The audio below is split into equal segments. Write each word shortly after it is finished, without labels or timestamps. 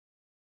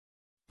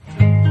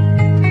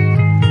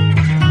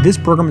This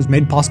program is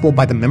made possible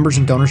by the members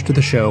and donors to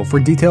the show.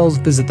 For details,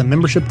 visit the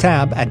membership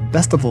tab at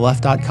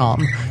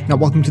bestoftheleft.com. Now,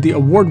 welcome to the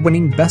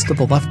award-winning Best of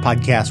the Left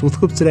podcast with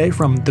clips today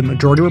from The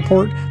Majority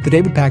Report, The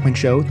David Pakman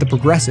Show, The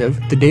Progressive,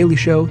 The Daily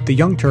Show, The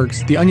Young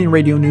Turks, The Onion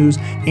Radio News,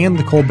 and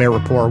The Colbert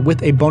Report,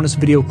 with a bonus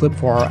video clip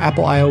for our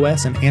Apple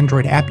iOS and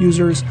Android app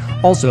users,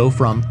 also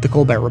from The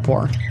Colbert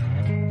Report.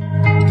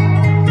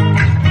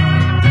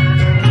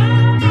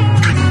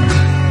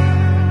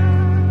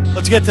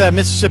 Let's get to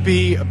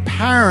Mississippi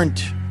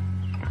apparent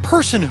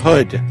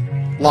personhood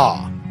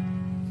law.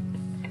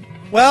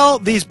 Well,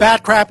 these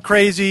bat crap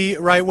crazy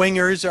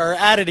right-wingers are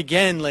at it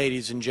again,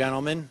 ladies and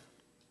gentlemen.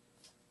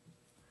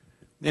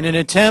 In an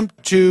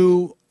attempt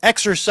to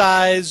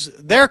exercise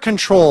their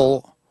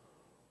control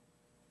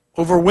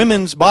over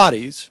women's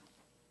bodies,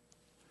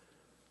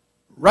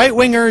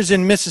 right-wingers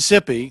in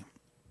Mississippi,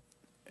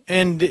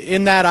 and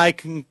in that I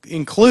can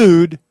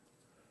include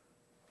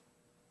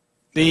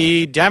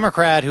the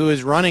Democrat who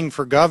is running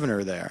for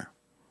governor there.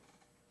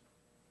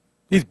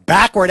 These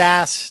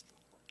backward-ass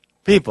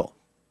people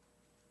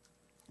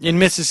in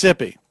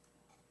Mississippi.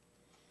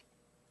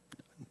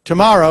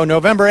 Tomorrow,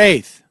 November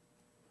 8th,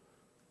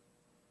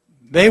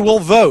 they will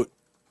vote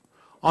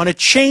on a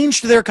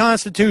change to their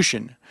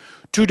constitution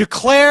to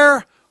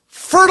declare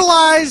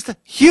fertilized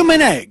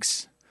human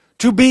eggs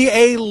to be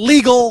a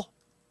legal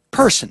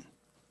person.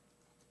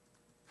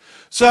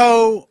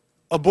 So,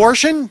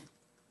 abortion,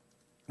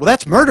 well,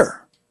 that's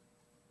murder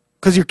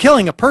because you're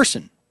killing a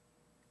person.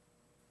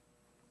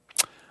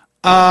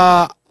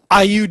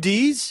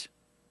 IUDs?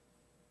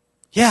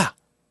 Yeah.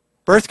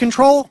 Birth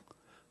control?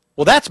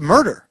 Well, that's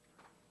murder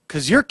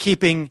because you're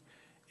keeping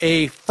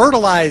a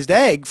fertilized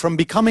egg from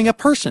becoming a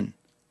person.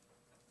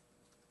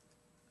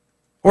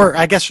 Or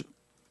I guess,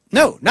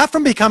 no, not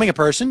from becoming a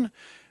person.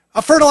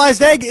 A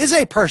fertilized egg is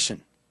a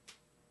person.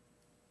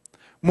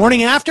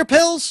 Morning after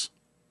pills?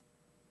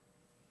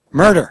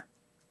 Murder.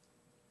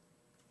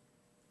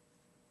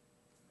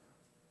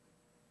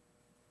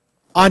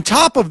 On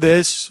top of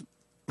this,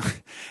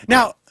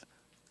 now,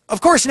 of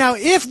course, now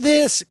if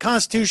this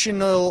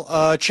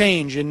constitutional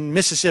change in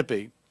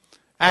Mississippi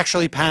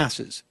actually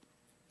passes,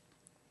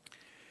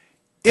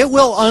 it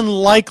will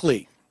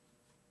unlikely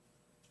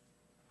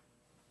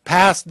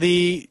pass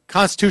the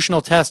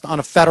constitutional test on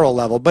a federal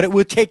level, but it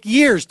would take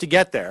years to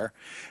get there.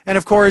 And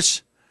of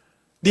course,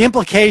 the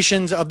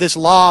implications of this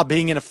law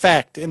being in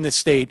effect in this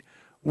state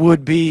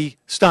would be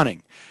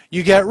stunning.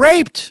 You get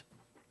raped,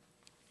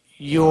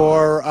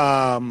 your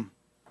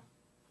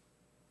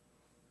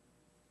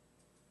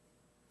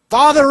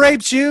father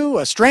rapes you,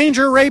 a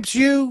stranger rapes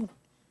you,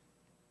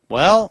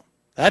 well,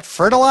 that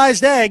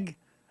fertilized egg,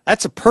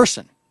 that's a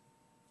person.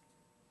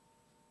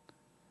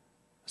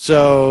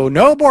 So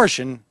no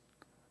abortion,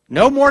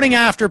 no morning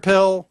after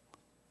pill,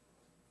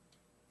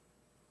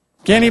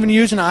 can't even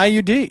use an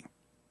IUD.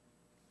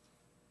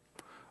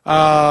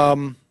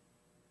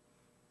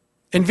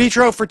 In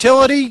vitro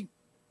fertility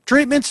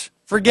treatments,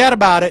 forget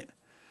about it,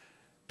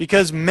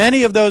 because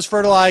many of those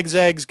fertilized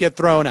eggs get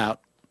thrown out.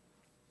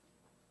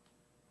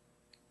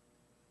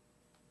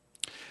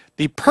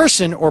 The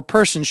person or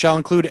persons shall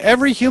include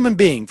every human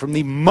being from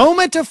the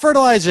moment of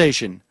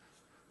fertilization,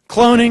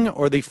 cloning,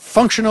 or the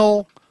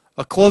functional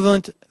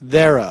equivalent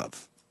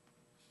thereof.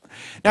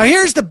 Now,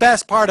 here's the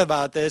best part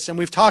about this, and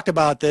we've talked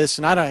about this,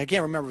 and I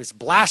can't remember if it's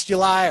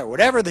blastuli or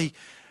whatever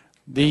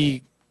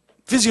the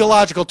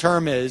physiological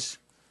term is.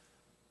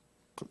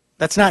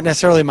 That's not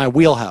necessarily my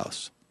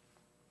wheelhouse.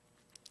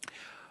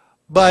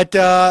 But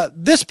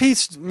this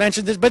piece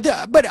mentioned this,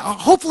 but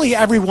hopefully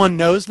everyone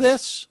knows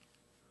this.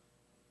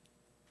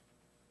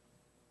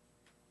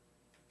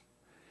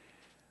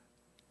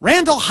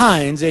 Randall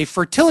Hines, a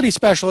fertility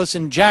specialist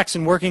in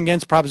Jackson working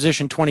against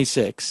Proposition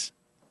 26,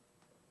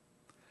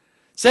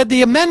 said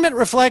the amendment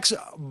reflects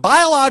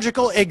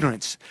biological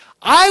ignorance.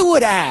 I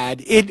would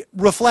add it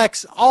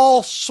reflects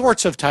all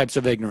sorts of types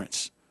of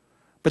ignorance.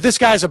 But this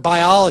guy's a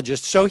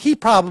biologist, so he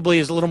probably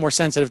is a little more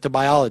sensitive to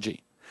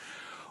biology.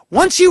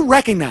 Once you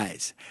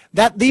recognize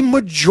that the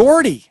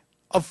majority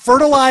of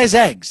fertilized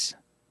eggs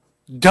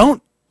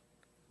don't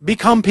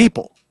become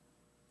people,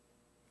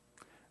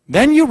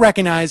 then you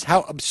recognize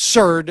how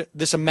absurd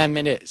this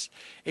amendment is.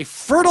 A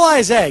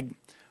fertilized egg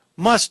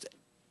must,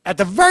 at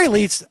the very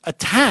least,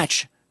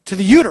 attach to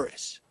the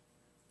uterus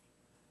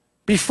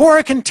before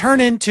it can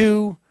turn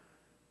into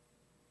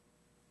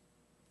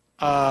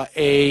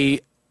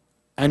an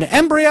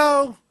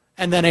embryo,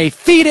 and then a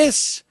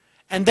fetus,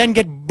 and then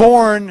get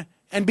born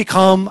and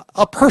become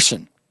a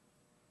person.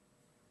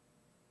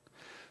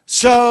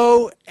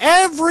 So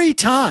every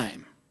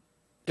time,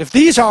 if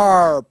these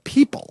are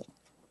people,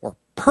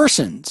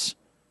 persons,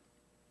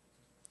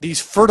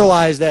 these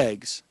fertilized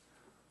eggs,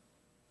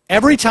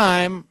 every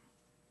time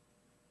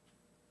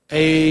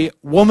a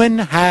woman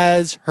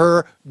has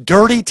her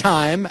dirty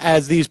time,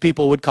 as these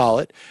people would call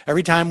it,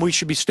 every time we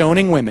should be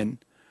stoning women,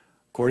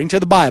 according to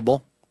the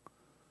Bible,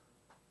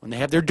 when they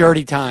have their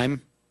dirty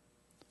time,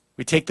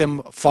 we take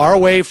them far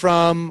away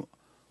from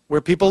where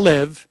people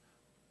live,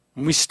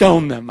 and we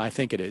stone them, I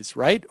think it is,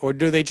 right? Or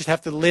do they just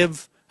have to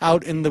live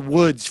out in the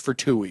woods for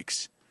 2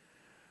 weeks.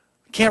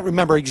 I can't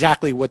remember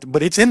exactly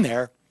but it's in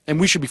there, and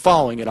we should be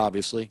following it,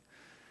 obviously.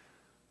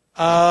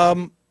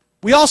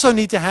 We also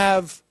need to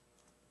have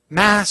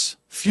mass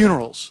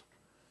funerals,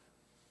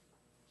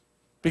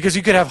 because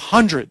you could have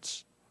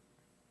hundreds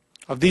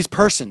of these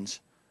persons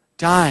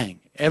dying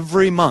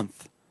every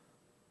month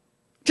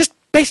just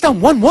based on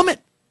one woman.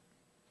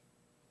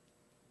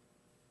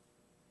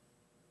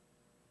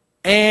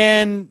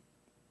 And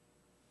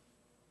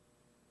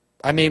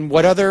I mean,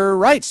 what other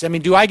rights? I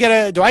mean, do I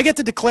get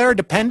to declare a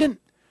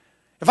dependent?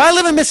 If I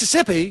live in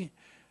Mississippi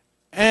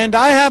and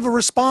I have a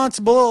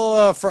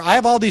responsible I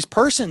have all these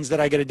persons that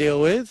I got to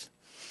deal with,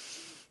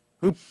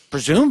 who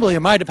presumably are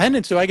my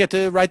dependents, do I get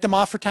to write them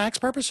off for tax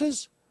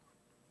purposes?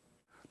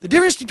 The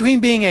difference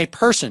between being a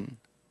person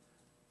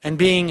and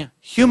being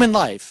human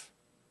life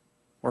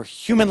or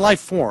human life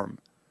form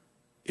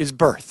is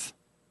birth.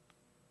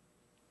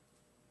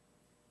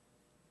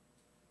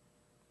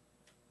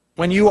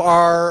 When you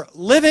are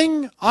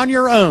living on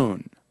your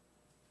own,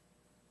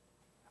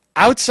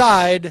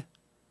 outside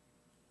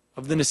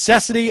of the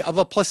necessity of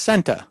a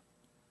placenta,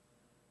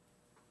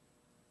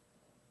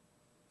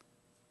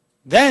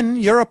 then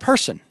you're a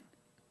person.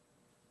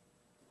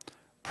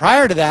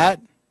 Prior to that,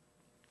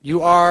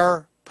 you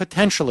are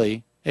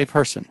potentially a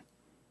person.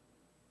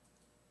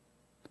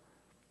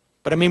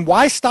 But I mean,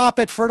 why stop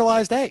at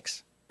fertilized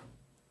eggs?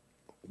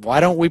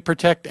 Why don't we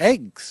protect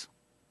eggs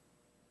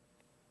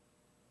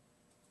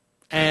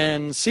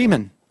and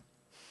semen?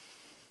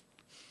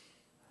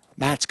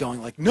 Matt's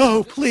going like,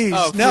 no, please,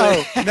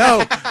 no.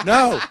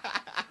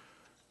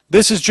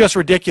 This is just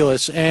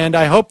ridiculous, and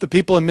I hope the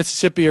people in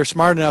Mississippi are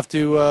smart enough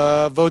to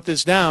vote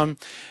this down.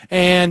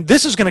 And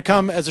this is going to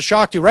come as a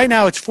shock to you. Right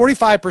now, it's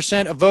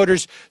 45% of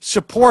voters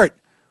support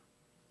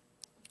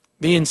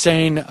the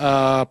insane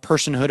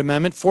personhood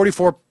amendment.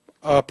 44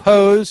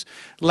 oppose.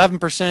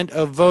 11%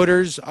 of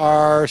voters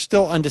are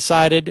still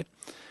undecided.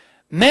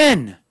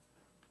 Men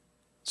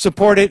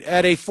support it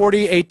at a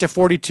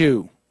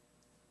 48-42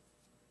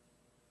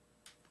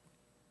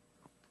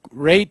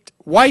 rate.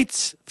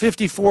 Whites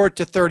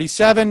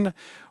 54-37.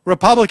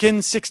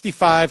 Republicans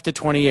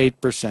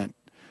 65-28%.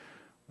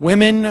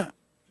 Women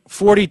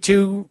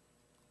 42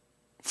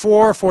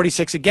 for,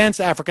 46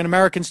 against. African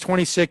Americans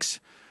 26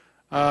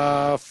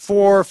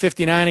 for,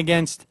 59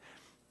 against.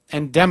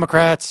 And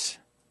Democrats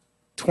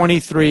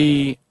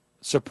 23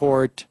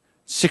 support,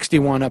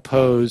 61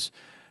 oppose,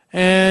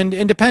 and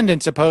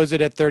independents oppose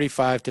it at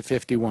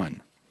 35-51.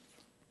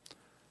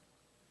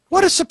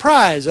 What a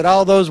surprise at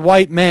all those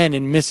white men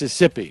in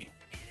Mississippi.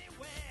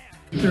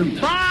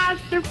 Surprise,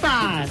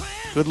 surprise.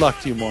 Good luck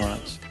to you,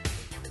 morons.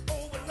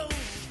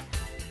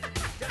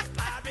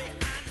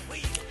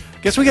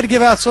 Guess we got to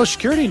give out Social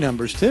Security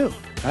numbers too,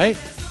 right?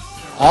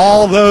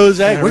 All those.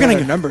 Yeah, we're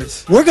gonna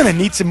numbers. We're gonna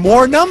need some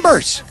more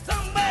numbers.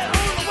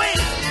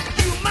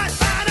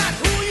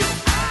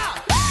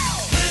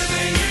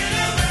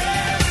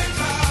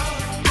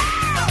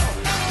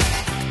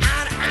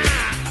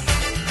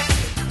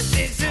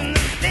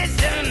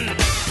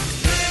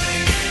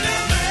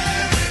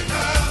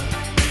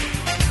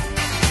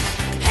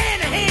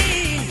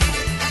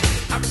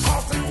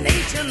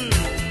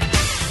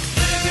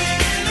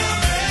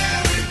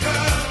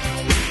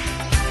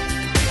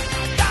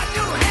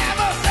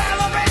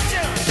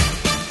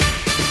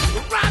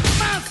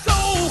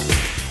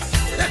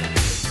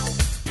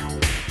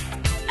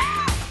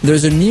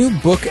 There's a new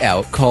book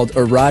out called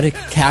Erotic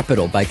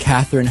Capital by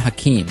Catherine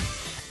Hakim,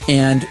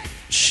 and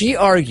she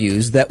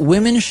argues that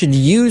women should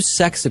use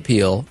sex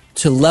appeal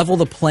to level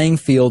the playing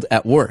field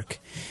at work,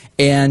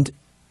 and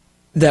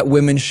that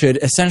women should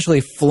essentially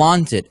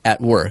flaunt it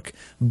at work.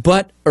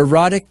 But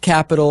erotic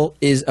capital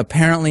is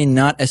apparently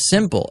not as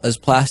simple as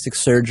plastic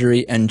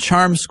surgery and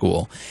charm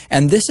school,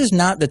 and this is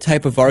not the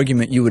type of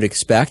argument you would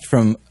expect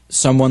from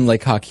someone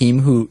like Hakim,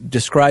 who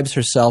describes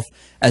herself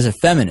as a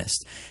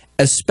feminist,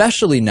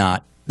 especially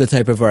not the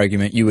type of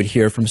argument you would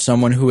hear from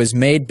someone who has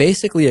made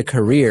basically a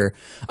career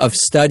of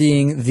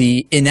studying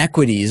the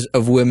inequities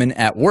of women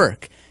at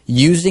work,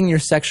 using your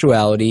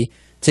sexuality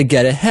to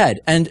get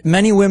ahead. And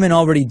many women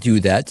already do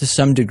that to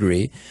some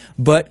degree,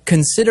 but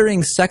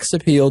considering sex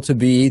appeal to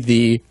be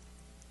the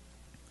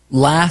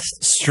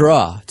last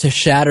straw to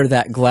shatter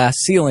that glass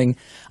ceiling,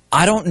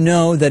 I don't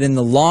know that in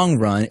the long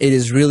run it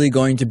is really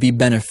going to be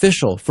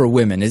beneficial for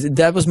women.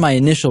 That was my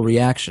initial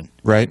reaction.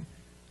 Right.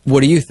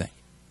 What do you think?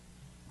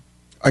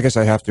 I guess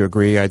I have to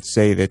agree. I'd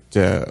say that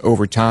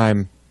over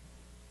time,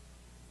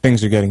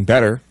 things are getting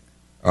better.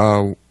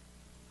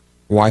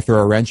 Why throw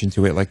a wrench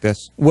into it like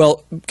this?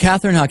 Well,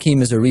 Catherine Hakim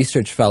is a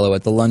research fellow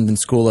at the London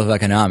School of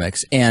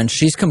Economics, and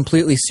she's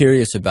completely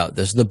serious about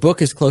this. The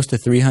book is close to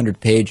 300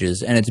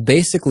 pages, and it's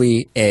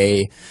basically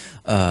a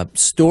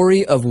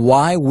story of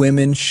why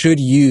women should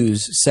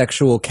use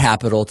sexual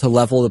capital to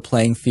level the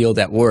playing field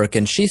at work.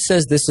 And she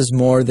says this is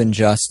more than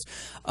just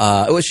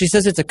she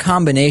says it's a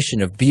combination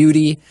of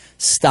beauty,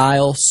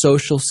 style,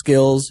 social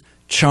skills,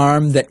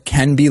 charm that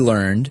can be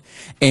learned.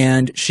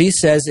 And she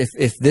says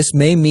if this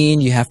may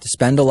mean you have to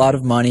spend a lot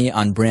of money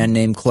on brand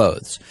name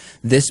clothes,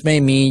 this may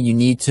mean you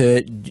need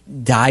to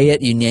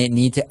diet, you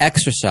need to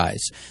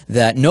exercise,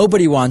 that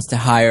nobody wants to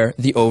hire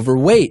the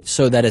overweight,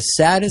 so that as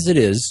sad as it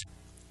is,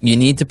 you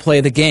need to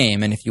play the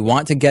game. And if you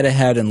want to get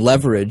ahead and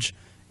leverage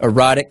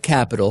erotic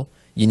capital,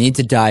 you need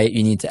to diet,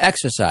 you need to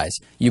exercise.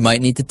 You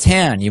might need to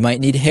tan, you might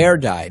need hair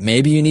dye,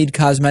 maybe you need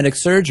cosmetic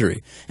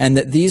surgery. And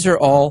that these are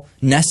all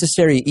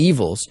necessary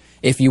evils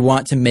if you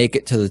want to make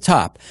it to the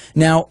top.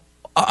 Now,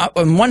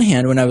 on one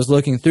hand, when I was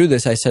looking through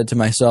this, I said to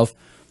myself,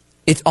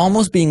 it's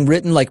almost being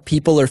written like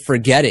people are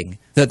forgetting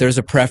that there's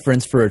a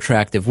preference for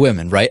attractive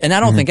women, right? And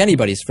I don't think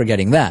anybody's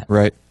forgetting that.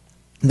 Right.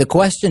 The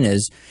question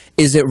is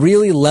it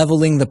really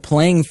leveling the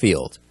playing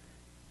field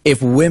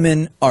if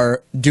women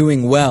are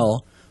doing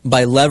well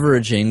by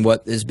leveraging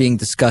what is being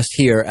discussed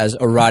here as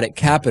erotic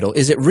capital?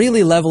 Is it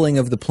really leveling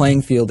of the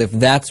playing field if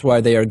that's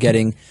why they are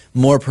getting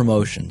more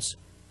promotions,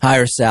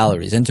 higher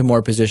salaries, into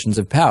more positions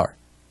of power?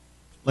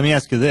 Let me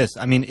ask you this.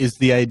 I mean, is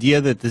the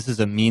idea that this is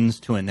a means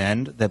to an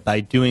end, that by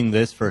doing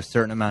this for a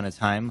certain amount of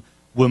time,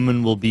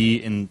 women will be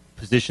in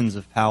positions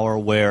of power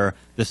where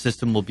the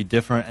system will be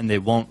different and they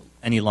won't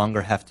any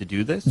longer have to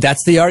do this?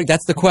 That's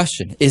the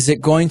question. Is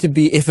it going to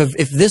be, if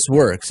this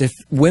works, if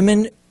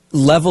women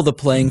level the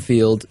playing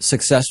field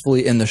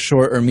successfully in the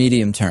short or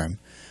medium term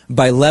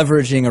by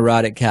leveraging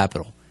erotic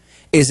capital,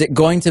 is it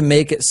going to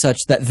make it such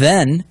that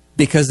then,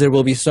 because there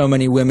will be so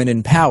many women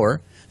in power,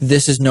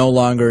 this is no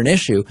longer an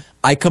issue?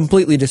 I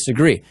completely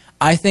disagree.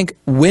 I think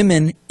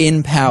women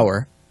in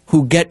power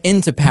who get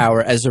into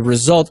power as a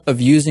result of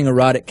using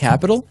erotic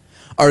capital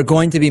are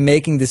going to be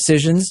making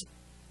decisions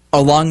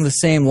along the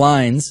same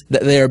lines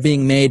that they are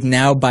being made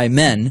now by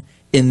men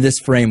in this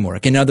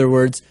framework. In other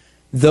words,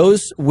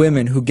 those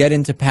women who get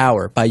into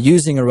power by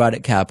using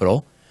erotic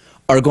capital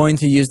are going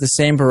to use the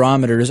same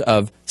parameters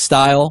of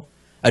style,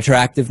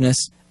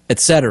 attractiveness,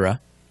 etc.,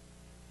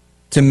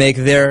 to make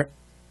their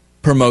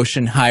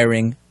promotion,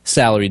 hiring,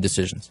 salary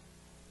decisions.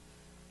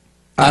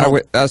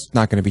 That's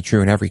not going to be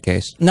true in every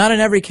case. Not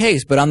in every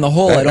case, but on the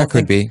whole, I don't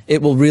think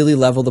it will really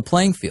level the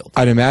playing field.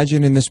 I'd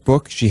imagine in this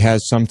book she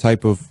has some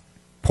type of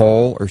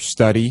poll or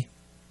study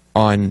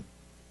on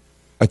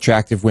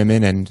attractive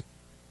women and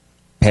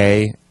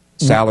pay,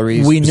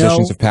 salaries,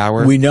 positions of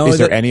power. Is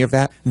there any of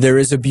that? There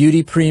is a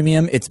beauty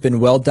premium. It's been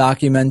well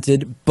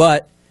documented,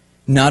 but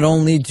not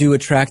only do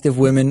attractive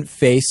women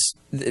face,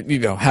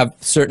 have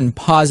certain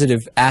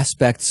positive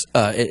aspects,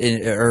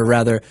 or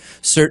rather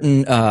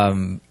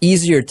certain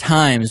easier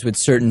times with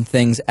certain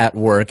things at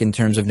work in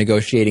terms of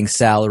negotiating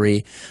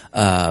salary.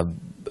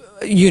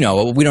 We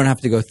don't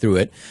have to go through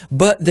it.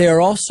 But they are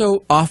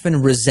also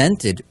often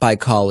resented by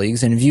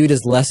colleagues and viewed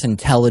as less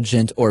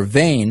intelligent or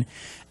vain.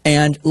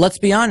 And let's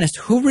be honest,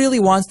 who really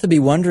wants to be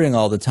wondering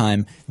all the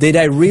time, did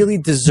I really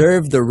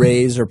deserve the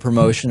raise or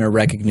promotion or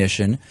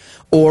recognition,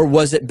 or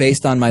was it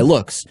based on my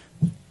looks?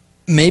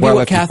 Maybe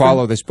if you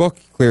follow this book,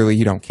 clearly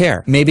you don't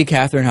care. Maybe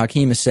Catherine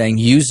Hakim is saying,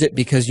 use it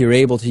because you're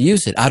able to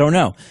use it. I don't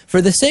know. For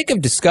the sake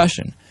of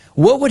discussion,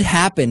 what would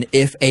happen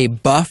if a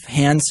buff,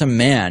 handsome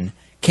man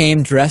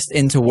came dressed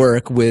into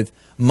work with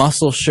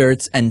muscle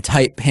shirts and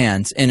tight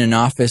pants in an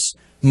office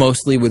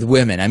mostly with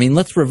women? I mean,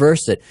 let's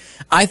reverse it.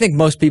 I think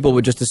most people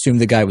would just assume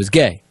the guy was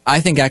gay. I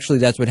think actually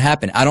that's what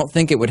happened. I don't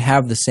think it would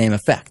have the same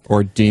effect.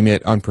 Or deem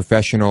it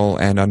unprofessional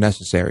and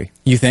unnecessary.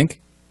 You think?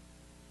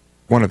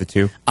 One of the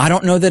two. I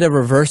don't know that a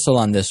reversal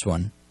on this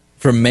one,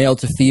 from male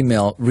to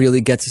female,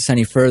 really gets us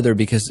any further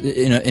because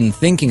in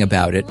thinking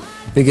about it,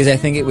 because I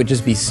think it would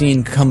just be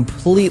seen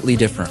completely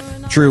different.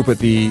 True, but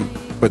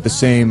the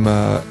same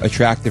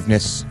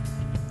attractiveness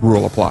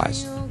rule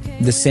applies.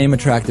 The same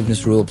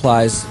attractiveness rule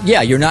applies.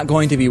 Yeah, you're not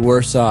going to be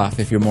worse off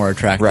if you're more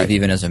attractive,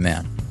 even as a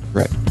man.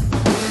 Right.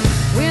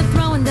 We're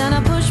throwing down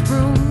our push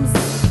brooms.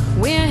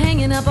 We're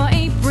hanging up our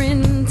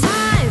apron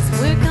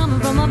ties. We're coming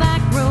from our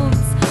back roads,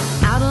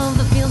 out of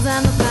the fields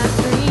and the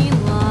factory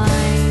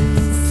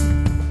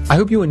lines. I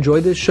hope you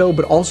enjoyed this show,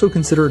 but also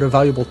consider it a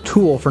valuable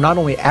tool for not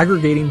only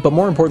aggregating, but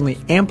more importantly,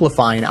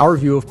 amplifying our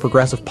view of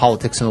progressive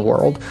politics in the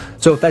world.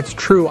 So if that's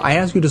true, I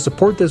ask you to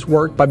support this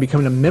work by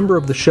becoming a member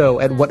of the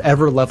show at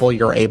whatever level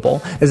you're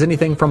able, as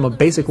anything from a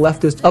basic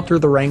leftist up through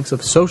the ranks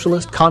of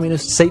socialist,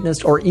 communist,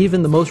 Satanist, or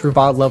even the most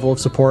reviled level of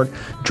support,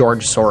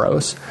 George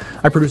Soros.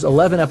 I produce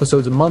 11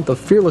 episodes a month of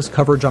fearless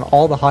coverage on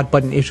all the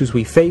hot-button issues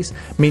we face,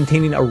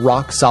 maintaining a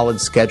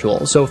rock-solid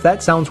schedule. So if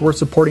that sounds worth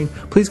supporting,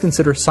 please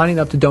consider signing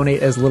up to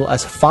donate as little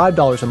as $5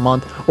 a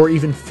month or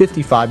even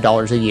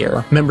 $55 a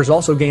year. Members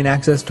also gain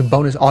access to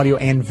bonus audio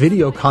and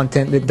video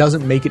content that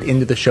doesn't make it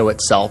into the show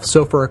itself.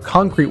 So for a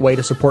concrete way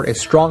to support a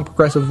strong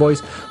progressive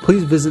voice,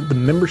 please visit the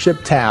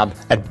membership tab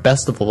at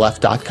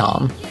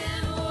bestoftheleft.com.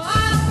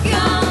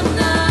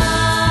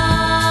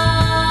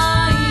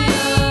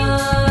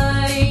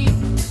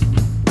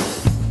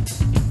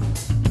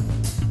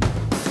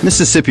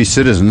 Mississippi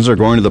citizens are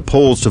going to the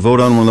polls to vote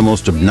on one of the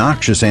most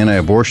obnoxious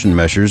anti-abortion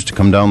measures to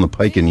come down the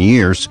pike in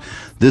years.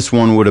 This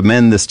one would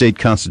amend the state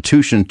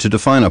constitution to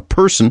define a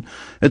person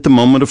at the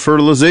moment of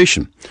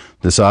fertilization.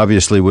 This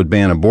obviously would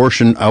ban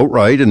abortion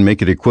outright and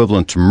make it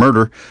equivalent to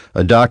murder.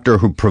 A doctor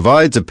who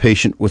provides a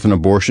patient with an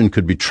abortion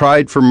could be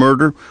tried for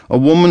murder. A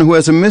woman who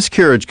has a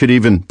miscarriage could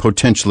even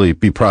potentially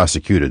be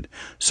prosecuted.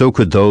 So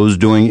could those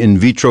doing in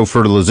vitro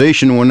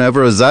fertilization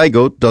whenever a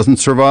zygote doesn't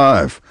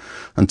survive.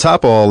 On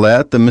top of all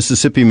that, the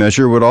Mississippi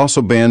measure would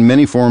also ban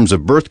many forms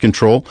of birth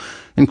control,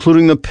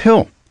 including the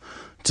pill.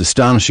 It's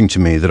astonishing to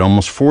me that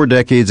almost 4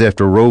 decades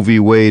after Roe v.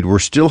 Wade, we're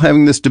still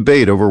having this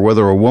debate over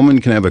whether a woman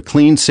can have a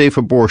clean, safe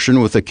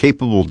abortion with a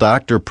capable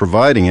doctor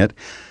providing it.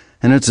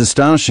 And it's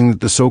astonishing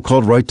that the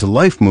so-called Right to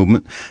Life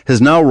movement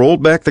has now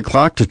rolled back the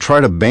clock to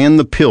try to ban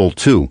the pill,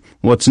 too.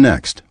 What's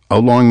next?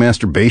 Outlawing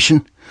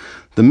masturbation?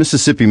 The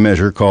Mississippi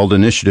measure, called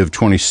Initiative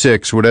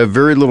 26, would have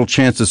very little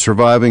chance of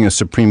surviving a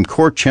Supreme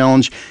Court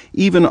challenge,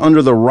 even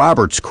under the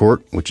Roberts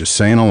Court, which is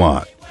saying a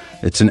lot.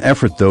 It's an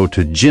effort, though,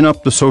 to gin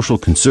up the social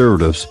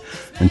conservatives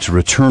and to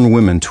return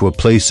women to a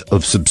place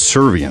of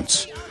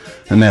subservience.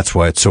 And that's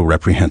why it's so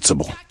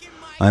reprehensible.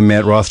 I'm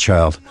Matt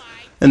Rothschild,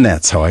 and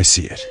that's how I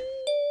see it.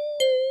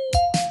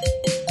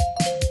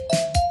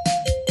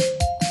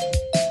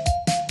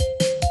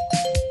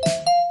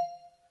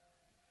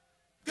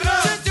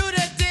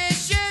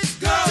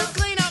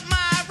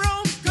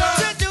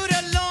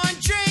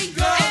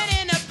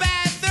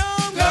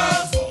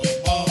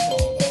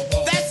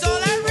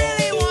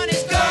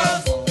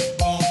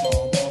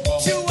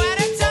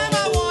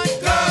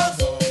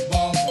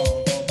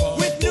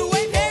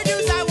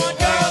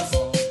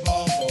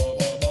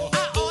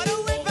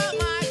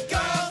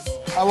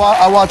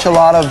 I watch a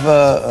lot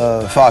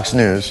of Fox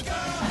News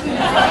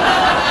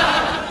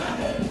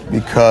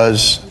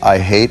because I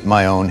hate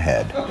my own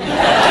head.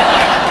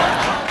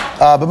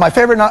 But my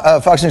favorite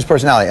Fox News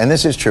personality, and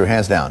this is true,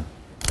 hands down,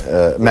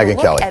 Megyn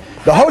Kelly.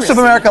 The host of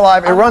America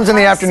Live, it runs in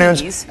the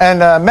afternoons,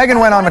 and Megyn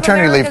went on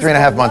maternity leave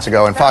 3.5 months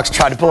ago, and Fox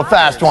tried to pull a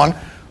fast one,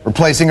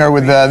 replacing her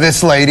with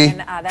this lady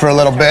for a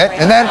little bit,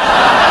 and then,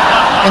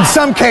 in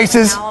some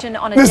cases,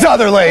 this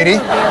other lady.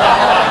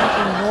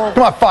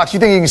 Come on, Fox, you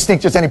think you can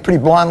sneak just any pretty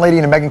blonde lady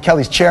into Megyn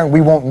Kelly's chair and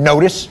we won't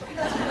notice?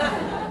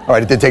 All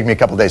right, it did take me a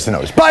couple days to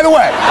notice. By the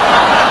way,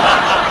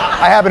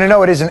 I happen to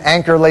know it isn't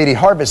Anchor Lady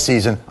harvest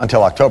season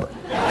until October.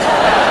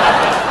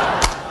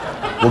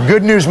 Well,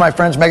 good news, my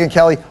friends. Megyn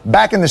Kelly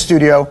back in the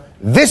studio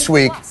this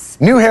week.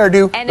 New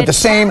hairdo with the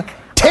same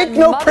take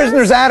no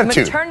prisoners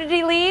attitude.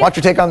 Maternity leave? Watch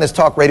your take on this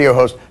talk radio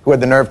host who had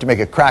the nerve to make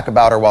a crack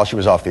about her while she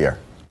was off the air.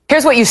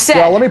 Here's what you said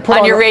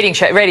on your radio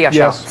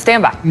show.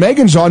 Stand by.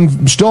 Megan's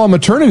still on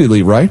maternity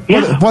leave, right?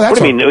 Yeah. What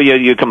do you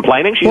mean? You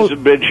complaining?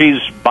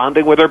 She's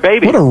bonding with her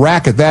baby. What a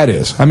racket that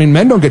is. I mean,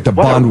 men don't get to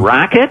bond. What a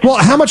racket? Well,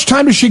 how much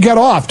time does she get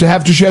off to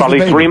have to she have Probably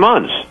the baby? 3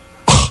 months.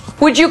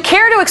 Would you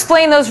care to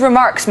explain those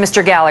remarks,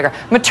 Mr. Gallagher?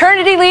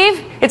 Maternity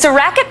leave? It's a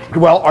racket?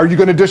 Well, are you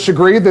going to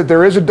disagree that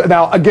there is a...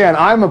 Now, again,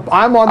 I'm on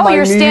my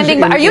you're knees standing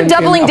by. Are you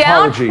doubling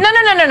down? Apology.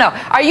 No.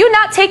 Are you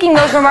not taking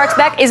those remarks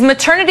back? Is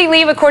maternity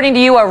leave, according to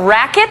you, a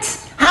racket?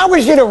 How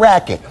is it a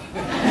racket?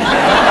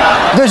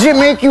 Does it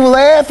make you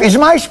laugh? Is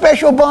my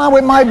special bond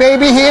with my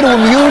baby here to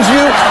amuse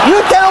you?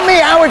 You tell me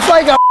how it's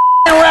like a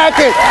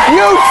racket.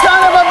 You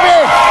son of a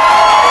bitch!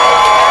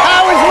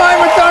 How is my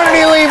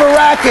maternity leave a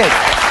racket?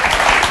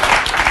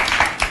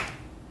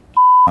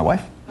 My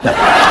wife? No.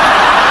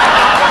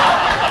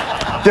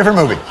 Different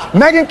movie.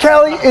 Megyn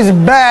Kelly is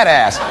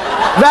badass.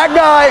 That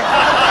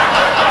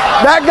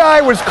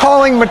guy was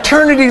calling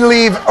maternity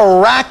leave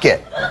a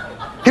racket.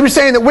 He was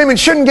saying that women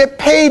shouldn't get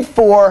paid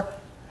for,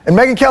 and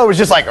Megyn Kelly was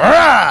just like,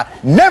 rah,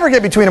 never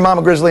get between a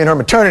mama grizzly and her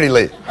maternity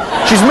leave.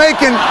 She's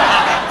making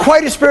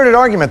quite a spirited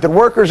argument that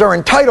workers are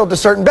entitled to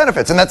certain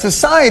benefits and that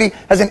society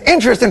has an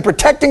interest in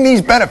protecting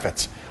these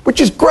benefits,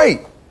 which is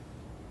great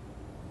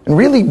and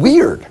really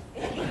weird.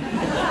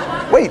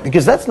 Wait,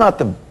 because that's not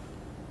the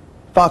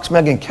Fox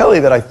Megyn Kelly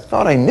that I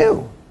thought I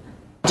knew.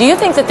 Do you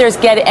think that there's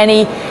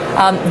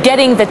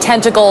getting the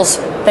tentacles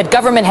that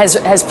government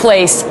has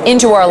placed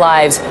into our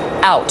lives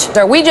out?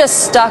 Are we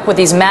just stuck with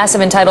these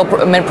massive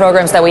entitlement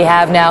programs that we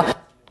have now?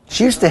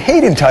 She used to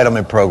hate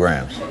entitlement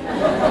programs,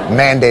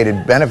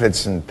 mandated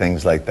benefits and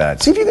things like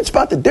that. See if you can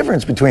spot the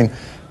difference between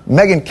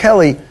Megyn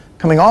Kelly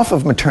coming off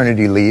of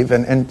maternity leave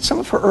and some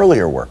of her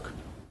earlier work.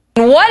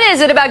 What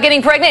is it about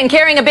getting pregnant and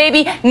carrying a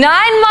baby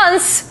 9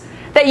 months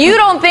that you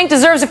don't think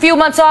deserves a few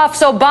months off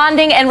so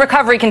bonding and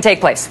recovery can take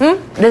place? The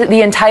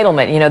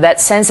entitlement, that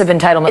sense of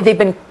entitlement, they've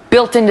been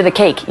built into the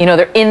cake.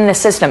 They're in the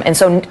system. And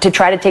so to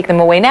try to take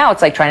them away now,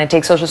 it's like trying to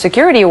take Social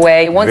Security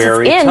away. Once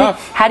Very it's in,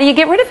 tough. how do you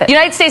get rid of it? The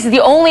United States is the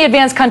only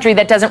advanced country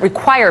that doesn't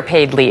require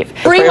paid leave.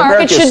 Free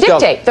market should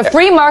dictate. The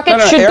free market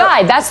should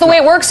guide. That's the way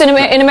it works in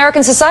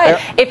American society.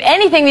 If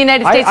anything, the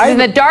United States is in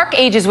the dark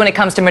ages when it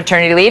comes to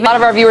maternity leave. A lot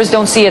of our viewers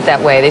don't see it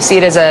that way. They see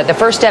it as the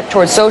first step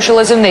towards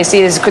socialism. They see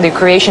it as the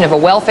creation of a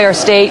welfare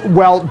state.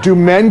 Well, do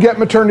men get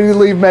maternity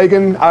leave,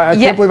 Megyn? I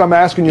can't believe I'm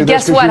asking you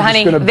this. Guess what,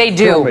 honey? They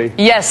do.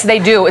 Yes, they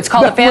do. It's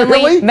called the Family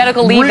Family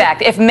Medical Leave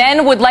Act. If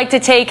men would like to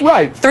take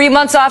 3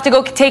 months off to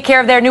go take care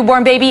of their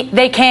newborn baby,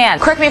 they can.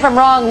 Correct me if I'm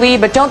wrong, Lee,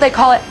 but don't they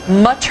call it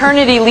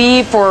maternity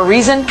leave for a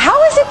reason?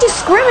 How is it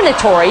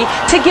discriminatory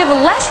to give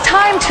less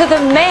time to the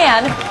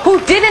man who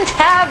didn't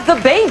have the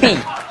baby?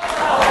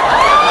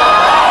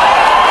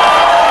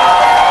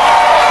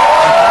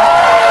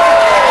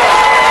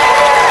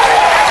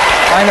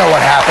 I know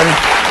what happened.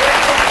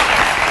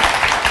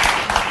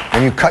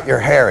 When you cut your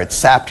hair, it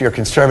sapped your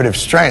conservative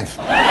strength.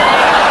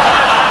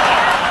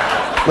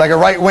 Like a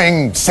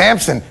right-wing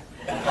Samson.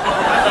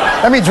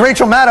 That means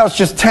Rachel Maddow's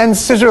just 10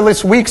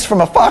 scissorless weeks from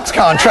a Fox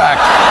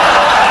contract.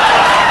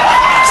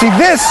 See,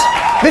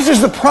 this is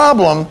the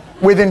problem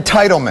with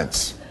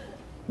entitlements.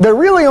 They're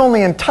really only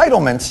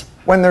entitlements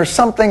when there's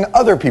something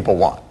other people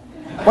want.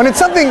 When it's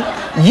something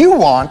you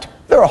want,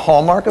 they're a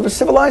hallmark of a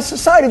civilized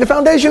society, the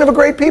foundation of a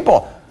great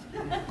people.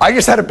 I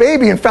just had a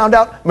baby and found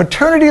out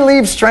maternity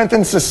leave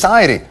strengthens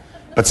society.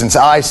 But since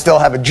I still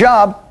have a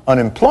job,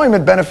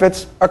 unemployment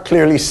benefits are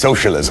clearly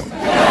socialism.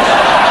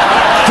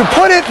 To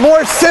put it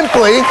more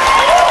simply,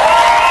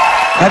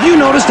 have you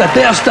noticed that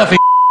they're stuffing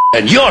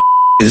and you're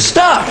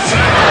stuff?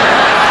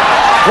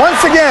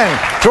 Once again,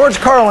 George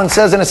Carlin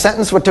says in a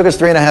sentence what took us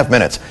 3.5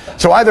 minutes.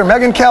 So either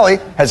Megyn Kelly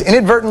has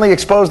inadvertently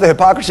exposed the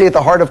hypocrisy at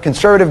the heart of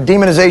conservative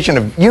demonization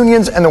of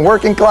unions and the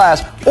working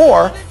class,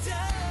 or,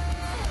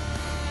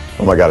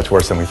 oh my God, it's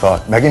worse than we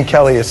thought, Megyn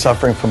Kelly is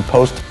suffering from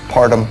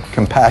postpartum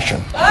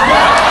compassion.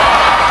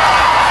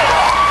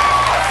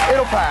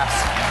 It'll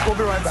pass. We'll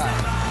be right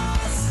back.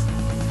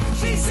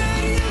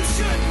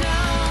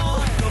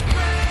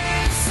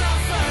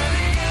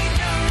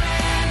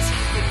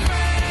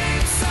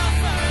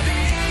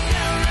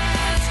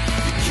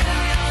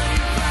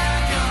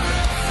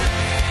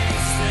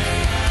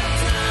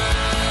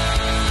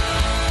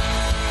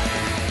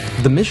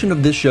 The mission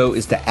of this show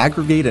is to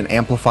aggregate and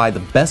amplify the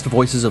best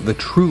voices of the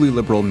truly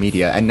liberal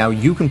media, and now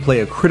you can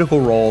play a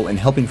critical role in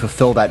helping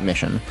fulfill that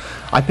mission.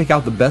 I pick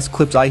out the best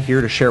clips I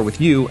hear to share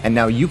with you, and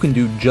now you can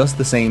do just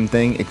the same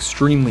thing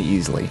extremely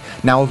easily.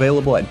 Now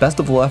available at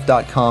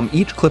bestoftheleft.com,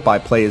 each clip I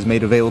play is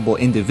made available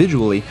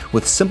individually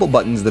with simple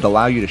buttons that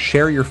allow you to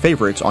share your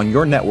favorites on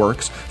your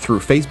networks through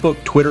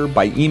Facebook, Twitter,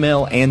 by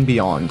email, and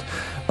beyond.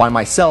 By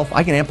myself,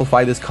 I can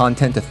amplify this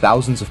content to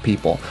thousands of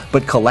people,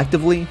 but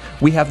collectively,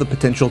 we have the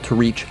potential to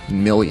reach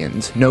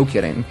millions. No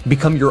kidding.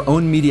 Become your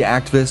own media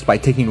activist by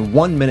taking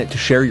 1 minute to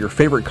share your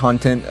favorite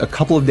content a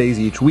couple of days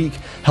each week,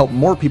 help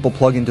more people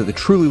plug into the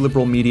truly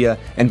liberal media,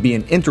 and be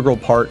an integral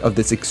part of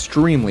this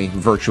extremely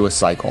virtuous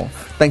cycle.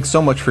 Thanks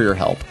so much for your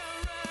help.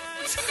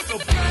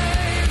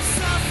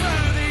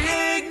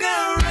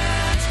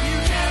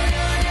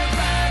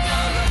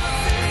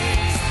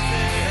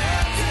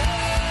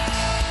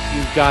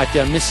 You've got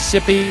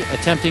Mississippi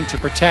attempting to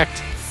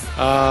protect is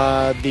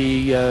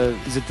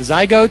it the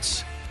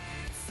zygotes?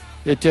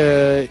 Is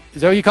that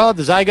what you call it?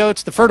 The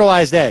zygotes? The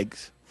fertilized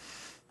eggs.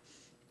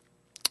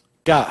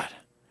 God.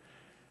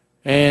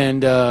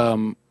 And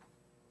I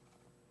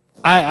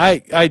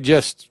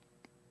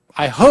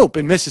hope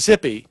in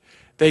Mississippi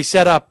they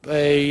set up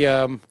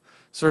a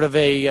sort of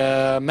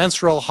a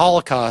menstrual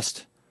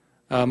holocaust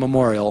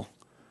memorial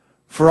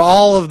for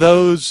all of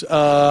those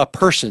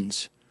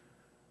persons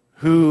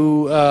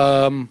who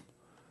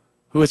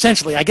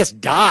essentially, I guess,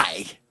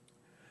 die,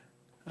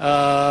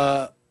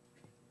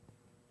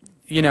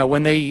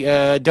 when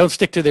they don't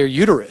stick to their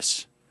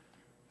uterus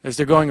as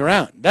they're going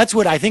around. That's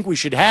what I think we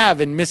should have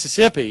in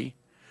Mississippi,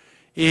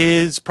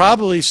 is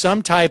probably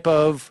some type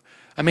of,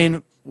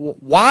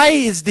 why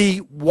is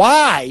the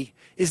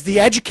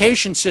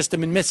education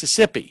system in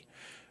Mississippi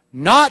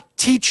not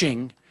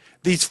teaching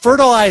these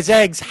fertilized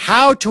eggs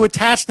how to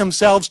attach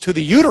themselves to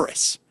the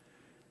uterus?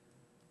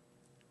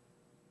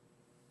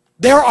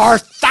 There are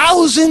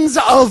thousands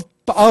of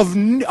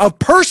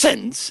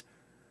persons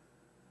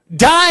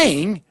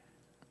dying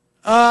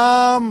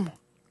and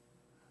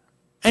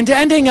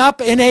ending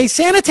up in a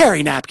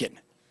sanitary napkin.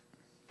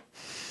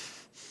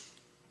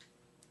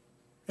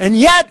 And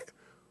yet,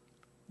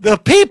 the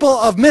people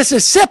of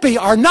Mississippi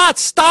are not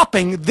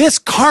stopping this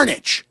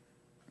carnage.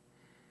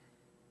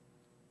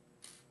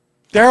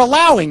 They're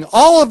allowing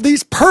all of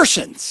these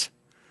persons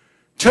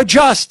to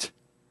just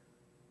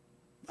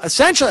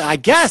essentially, I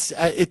guess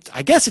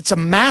it's a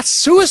mass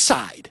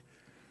suicide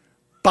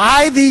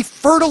by the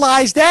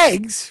fertilized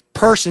eggs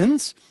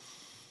persons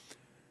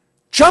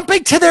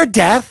jumping to their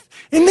death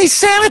in these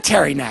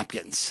sanitary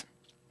napkins.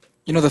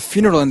 You know, the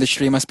funeral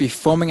industry must be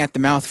foaming at the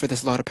mouth for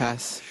this law to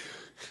pass.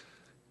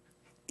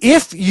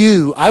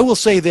 I will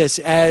say this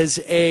as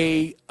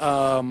a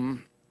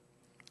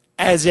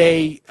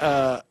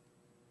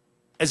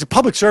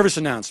public service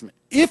announcement.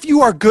 If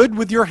you are good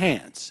with your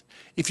hands,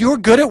 if you're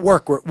good at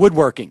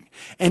woodworking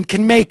and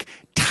can make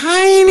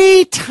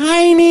tiny,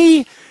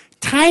 tiny,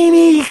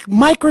 tiny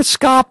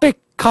microscopic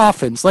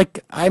coffins,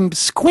 like I'm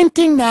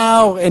squinting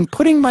now and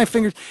putting my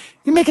fingers,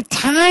 you make a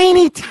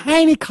tiny,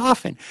 tiny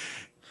coffin.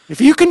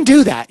 If you can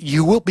do that,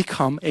 you will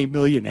become a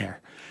millionaire,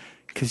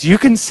 because you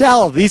can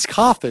sell these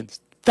coffins,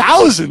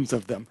 thousands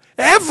of them,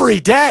 every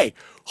day.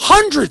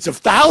 hundreds of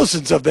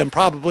thousands of them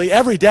probably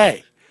every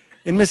day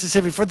in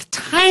Mississippi for the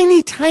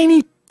tiny,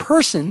 tiny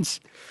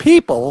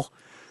people,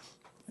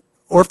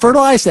 or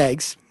fertilized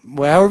eggs,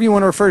 however you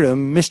want to refer to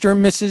them, Mr.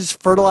 and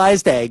Mrs.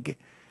 Fertilized Egg.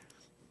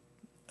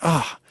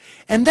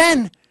 And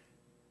then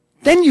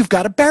you've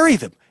got to bury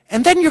them.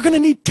 And then you're going to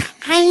need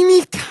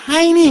tiny,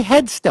 tiny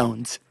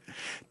headstones.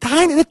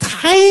 The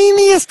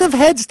tiniest of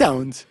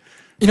headstones.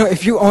 You know,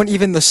 if you own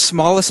even the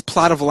smallest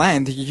plot of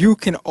land, you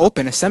can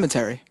open a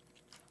cemetery.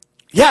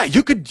 Yeah,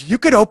 you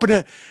could open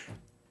a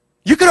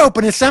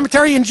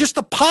cemetery in just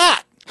a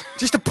pot.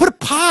 Just to put a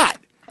pot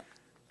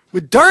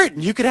with dirt,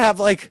 and you could have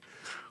like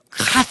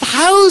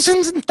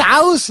thousands and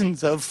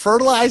thousands of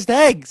fertilized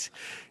eggs,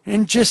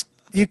 and just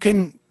you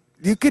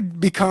could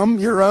become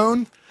your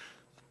own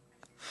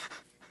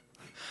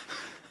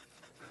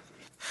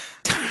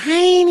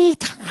tiny,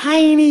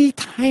 tiny,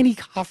 tiny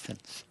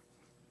coffins.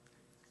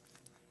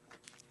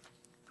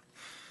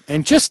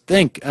 And just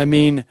think, I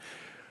mean,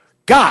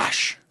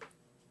 gosh.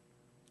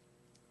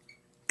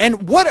 And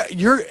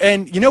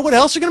you know what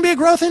else is going to be a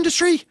growth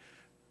industry?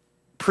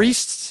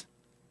 Priests,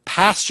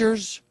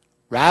 pastors,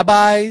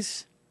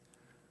 rabbis,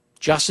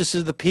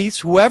 justices of the peace,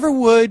 whoever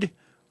would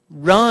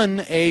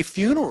run a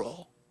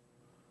funeral.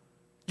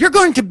 You're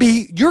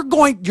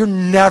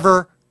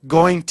never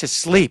going to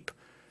sleep.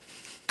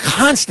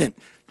 Constant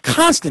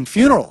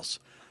funerals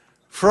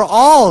for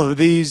all of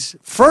these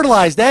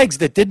fertilized eggs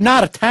that did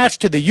not attach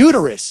to the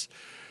uterus.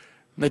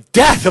 And the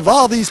death of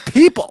all these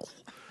people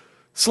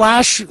 /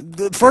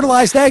 the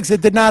fertilized eggs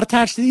that did not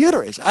attach to the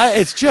uterus.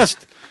 It's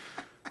just,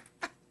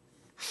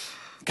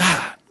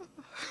 God,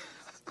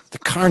 the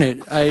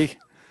carnage.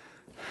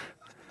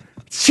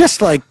 It's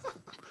just like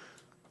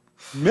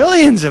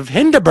millions of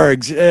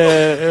Hindenburgs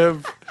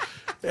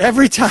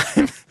every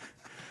time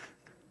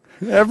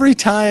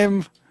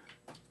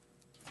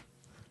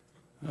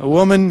a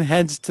woman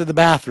heads to the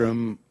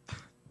bathroom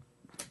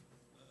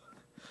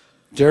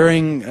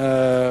during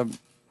that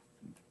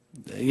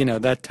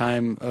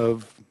time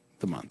of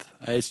the month.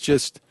 It's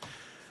just,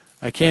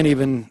 I can't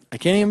even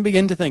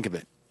begin to think of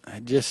it.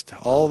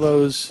 All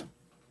those,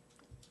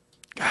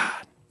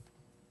 God,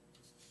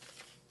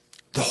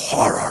 the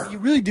horror. You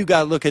really do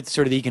got to look at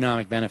sort of the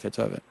economic benefits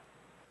of it.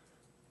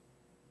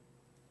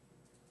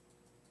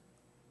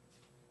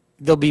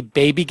 There'll be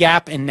baby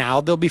gap, and now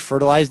there'll be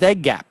fertilized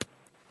egg gap.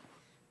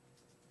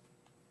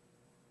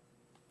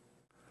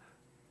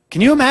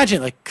 Can you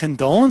imagine, like,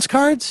 condolence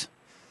cards?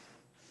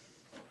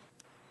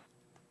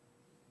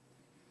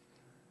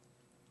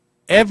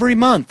 Every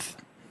month.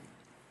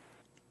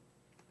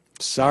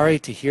 Sorry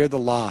to hear the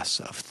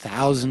loss of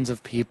thousands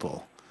of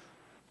people.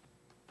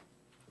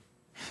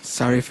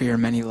 Sorry for your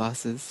many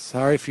losses.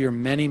 Sorry for your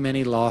many,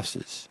 many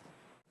losses.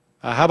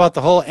 How about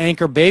the whole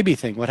anchor baby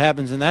thing? What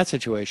happens in that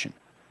situation?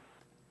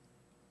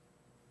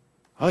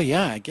 Oh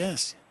yeah, I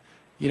guess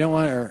you don't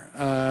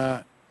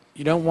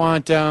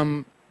want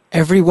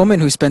every woman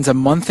who spends a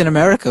month in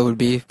America would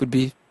be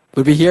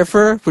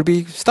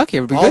stuck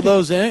here. Would be all good.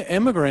 Those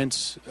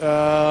immigrants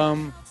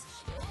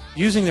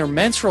using their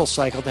menstrual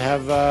cycle to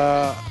have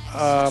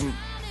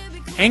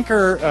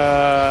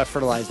anchor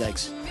fertilized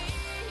eggs.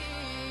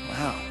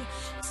 Wow,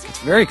 it's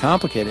very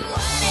complicated.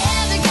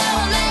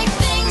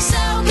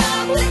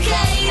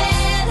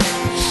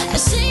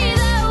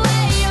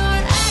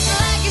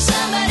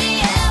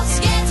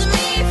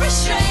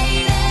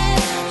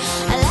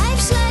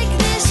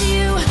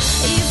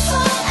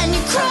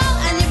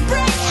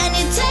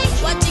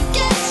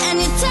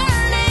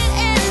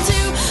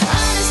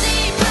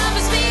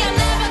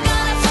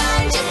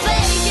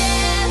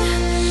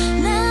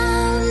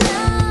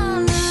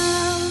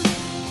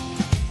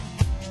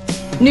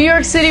 New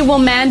York City will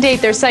mandate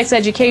their sex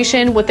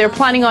education. What they're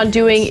planning on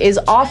doing is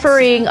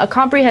offering a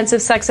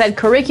comprehensive sex ed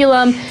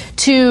curriculum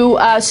to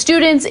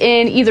students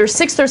in either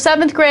 6th or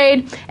 7th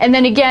grade, and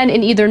then again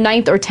in either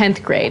 9th or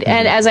 10th grade.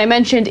 And as I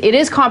mentioned, it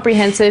is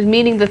comprehensive,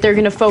 meaning that they're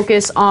going to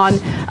focus on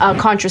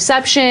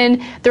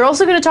contraception. They're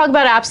also going to talk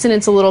about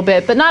abstinence a little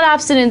bit, but not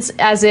abstinence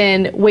as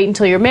in wait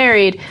until you're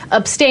married,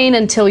 abstain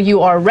until you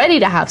are ready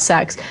to have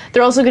sex.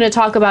 They're also going to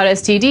talk about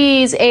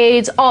STDs,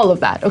 AIDS, all of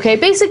that, okay?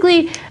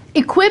 Basically,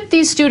 equip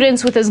these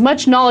students with as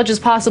much knowledge as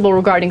possible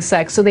regarding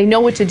sex so they know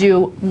what to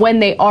do when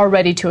they are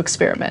ready to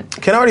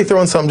experiment. Can I already throw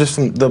in something just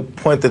from the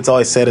point that's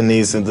always said in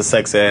the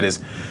sex ed is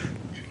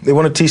they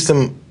want to teach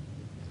them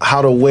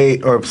how to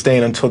wait or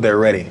abstain until they're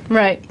ready.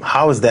 Right.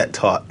 How is that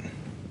taught?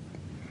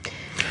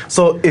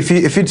 So if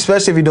you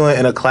especially if you're doing it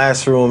in a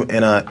classroom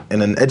in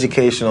an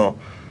educational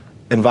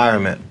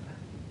environment,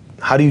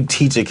 how do you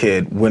teach a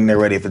kid when they're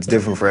ready if it's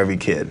different for every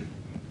kid?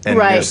 And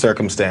their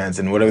circumstance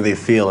and whatever they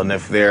feel, and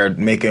if they're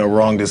making a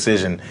wrong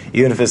decision,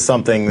 even if it's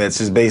something that's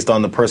just based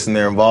on the person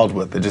they're involved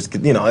with, it's just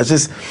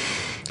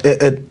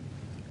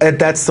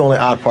that's the only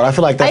odd part. I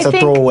feel like that's a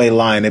throwaway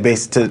line. They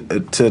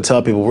basically to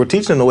tell people we're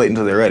teaching them to wait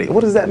until they're ready.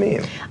 What does that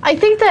mean? I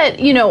think that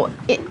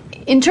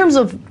in terms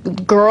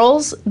of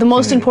girls, the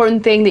most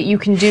important thing that you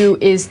can do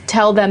is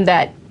tell them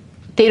that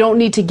they don't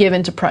need to give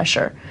into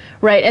pressure.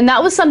 right? And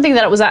that was something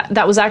that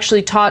was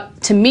actually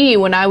taught to me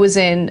when I was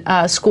in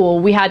school.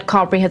 We had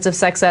comprehensive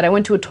sex ed. I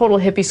went to a total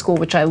hippie school,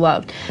 which I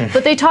loved.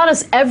 But they taught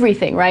us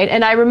everything, right?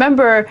 And I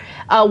remember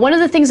one of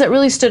the things that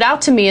really stood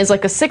out to me as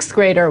like a 6th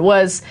grader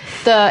was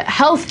the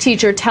health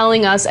teacher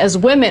telling us as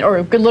women,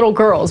 or little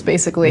girls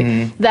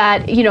basically,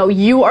 that, you know,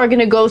 you are going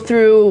to go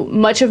through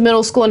much of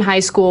middle school and high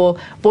school.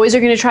 Boys are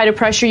going to try to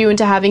pressure you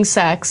into having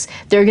sex.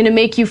 They're going to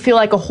make you feel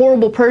like a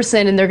horrible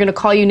person, and they're going to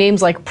call you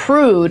names like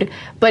prude.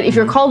 But if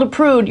you're called a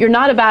prude, you're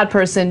not a bad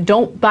person.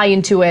 Don't buy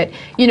into it.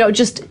 You know,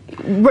 just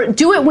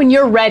do it when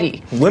you're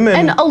ready. Women.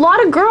 And a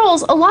lot of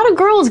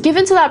girls give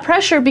into that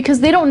pressure because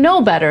they don't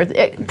know better.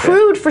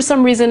 Prude, for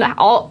some reason,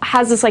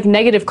 has this like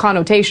negative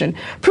connotation.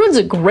 Prude's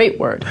a great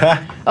word.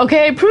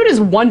 Okay, prude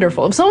is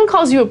wonderful. If someone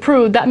calls you a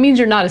prude, that means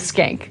you're not a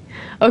skank.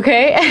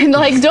 Okay, and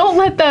like don't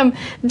let them put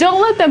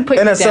you down.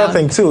 And that's the other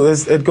thing too.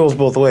 It goes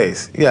both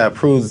ways. Yeah,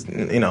 prudes,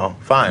 you know,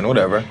 fine,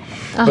 whatever.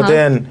 But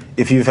then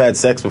if you've had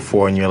sex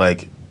before and you're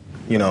like,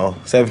 you know,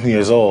 17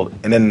 years old,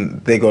 and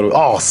then they go to,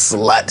 oh,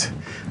 slut.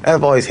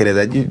 I've always hated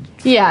that. You,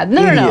 yeah,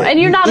 no, and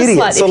you're not idiot.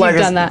 A slut so if like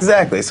you've done that.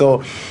 Exactly.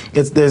 So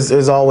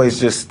there's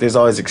always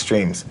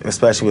extremes,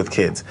 especially with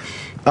kids.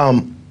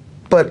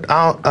 But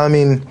I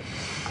mean.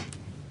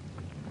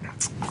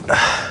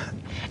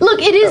 Look,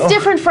 it is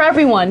different for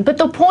everyone, but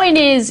the point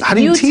is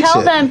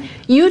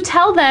you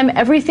tell them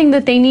everything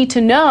that they need to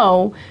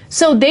know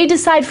so they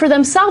decide for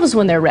themselves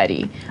when they're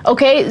ready.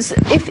 Okay?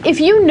 If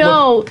you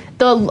know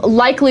the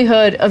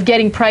likelihood of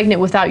getting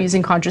pregnant without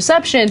using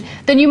contraception,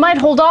 then you might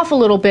hold off a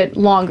little bit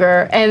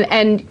longer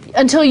and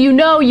until you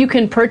know you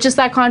can purchase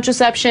that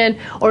contraception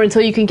or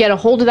until you can get a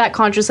hold of that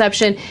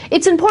contraception.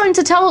 It's important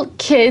to tell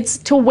kids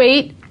to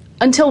wait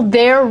until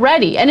they're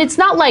ready. And it's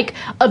not like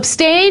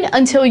abstain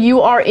until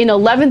you are in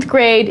 11th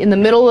grade in the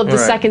middle of the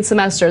second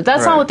semester.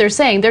 That's not what they're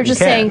saying. They're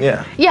just saying,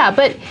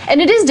 and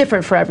it is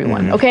different for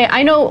everyone, okay?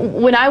 I know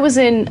when I was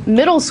in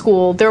middle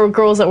school, there were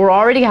girls that were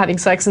already having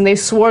sex and they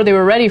swore they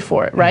were ready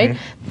for it, right?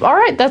 All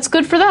right, that's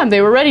good for them.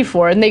 They were ready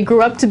for it. And they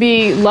grew up to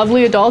be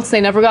lovely adults.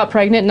 They never got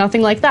pregnant,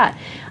 nothing like that.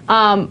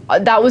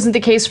 That wasn't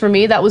the case for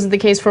me. That wasn't the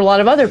case for a lot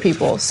of other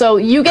people. So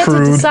you get to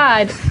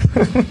decide. You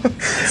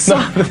see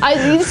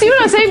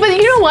what I'm saying? But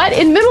you know what?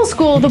 In middle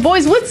school, the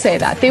boys would say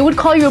that. They would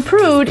call you a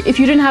prude if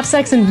you didn't have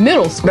sex in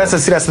middle school. That's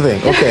the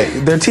thing. Okay,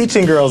 they're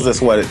teaching girls this,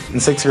 in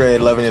 6th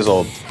grade, 11 years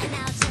old.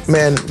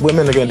 Man,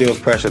 women are going to deal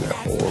with pressure their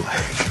whole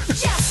life.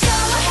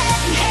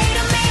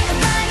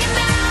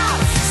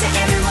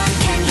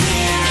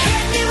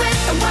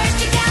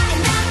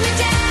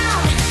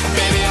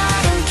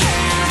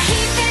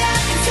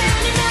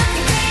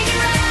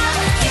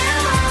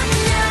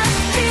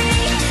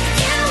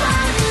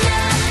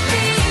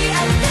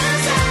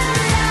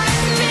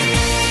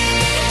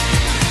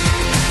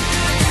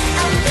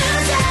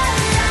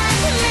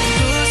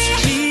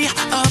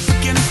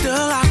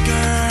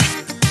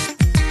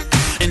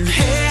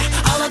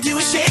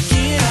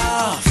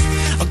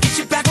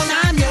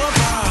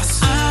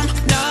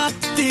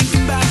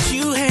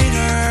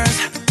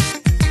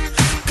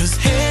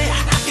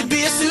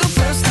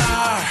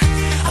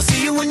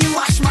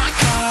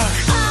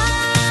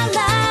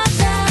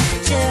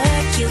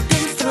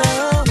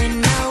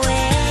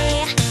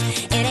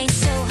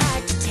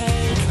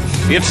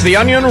 It's the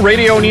Onion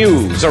Radio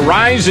News. A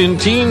rise in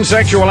teen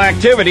sexual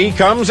activity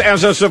comes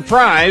as a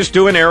surprise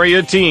to an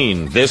area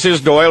teen. This is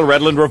Doyle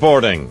Redland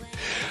reporting.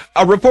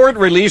 A report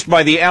released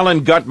by the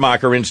Alan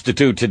Guttmacher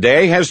Institute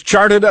today has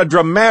charted a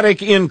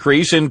dramatic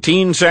increase in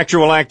teen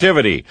sexual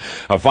activity,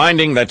 a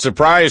finding that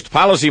surprised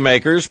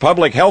policymakers,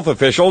 public health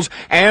officials,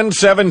 and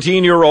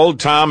 17-year-old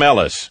Tom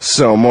Ellis.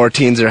 So more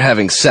teens are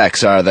having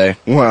sex, are they?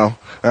 Well,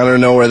 I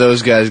don't know where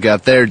those guys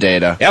got their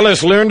data.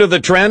 Ellis learned of the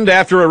trend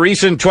after a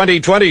recent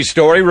 2020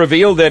 story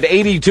revealed that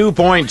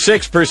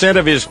 82.6%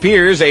 of his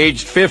peers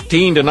aged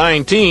 15 to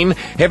 19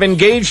 have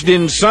engaged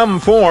in some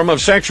form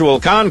of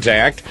sexual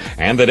contact,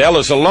 and that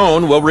Ellis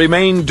alone will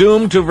remain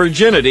doomed to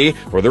virginity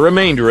for the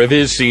remainder of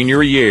his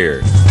senior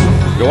year.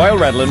 Doyle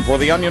Redland for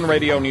the Onion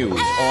Radio News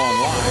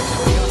online.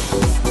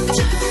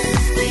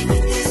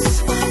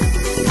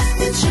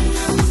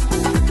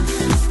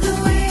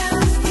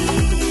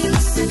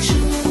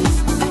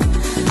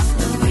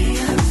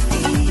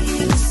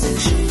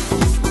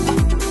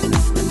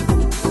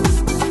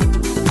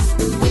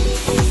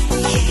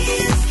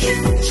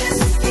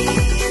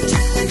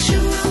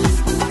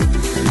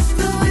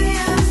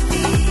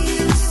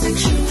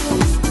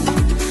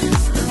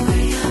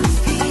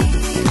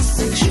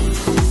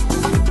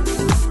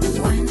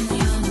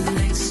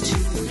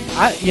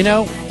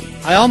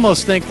 I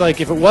almost think like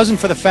if it wasn't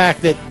for the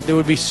fact that there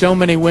would be so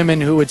many women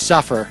who would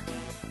suffer,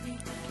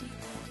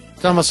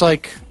 it's almost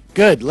like,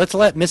 good, let's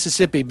let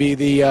Mississippi be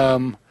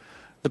the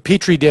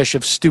petri dish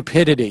of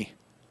stupidity.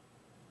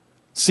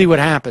 See what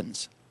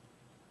happens.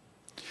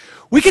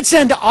 We could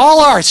send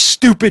all our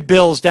stupid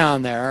bills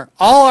down there,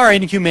 all our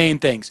inhumane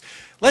things.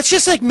 Let's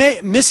just like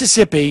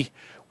Mississippi,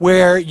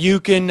 where you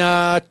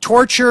can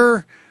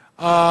torture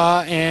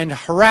and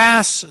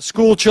harass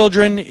school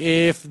children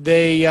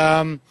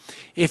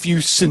if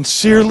you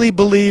sincerely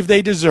believe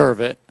they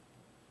deserve it,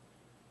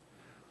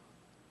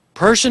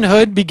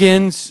 personhood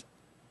begins.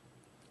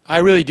 I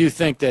really do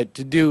think that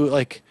to do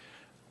like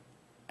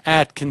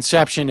at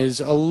conception is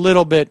a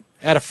little bit,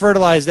 at a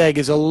fertilized egg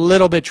is a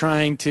little bit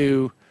trying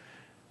to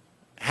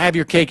have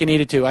your cake and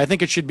eat it too. I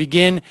think it should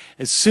begin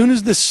as soon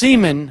as the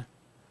semen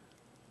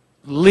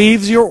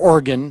leaves your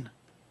organ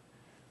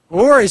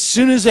or as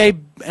soon as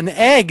an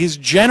egg is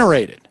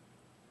generated.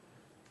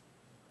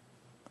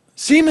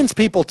 Semen's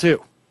people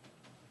too.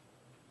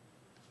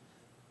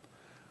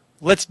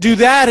 Let's do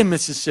that in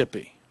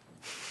Mississippi.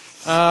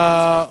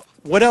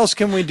 What else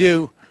can we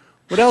do?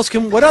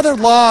 What other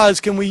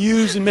laws can we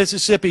use in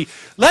Mississippi?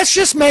 Let's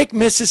just make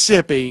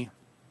Mississippi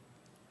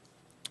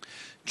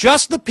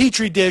just the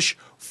petri dish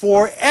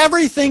for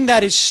everything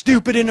that is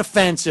stupid and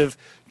offensive,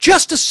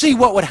 just to see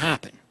what would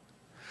happen.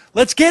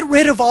 Let's get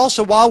rid of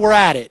also, while we're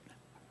at it,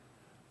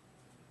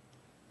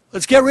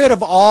 let's get rid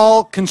of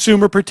all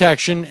consumer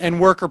protection and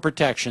worker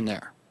protection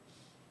there.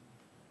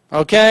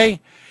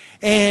 Okay?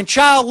 And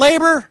child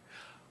labor,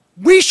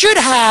 we should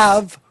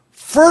have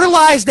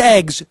fertilized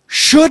eggs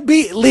should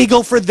be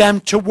legal for them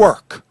to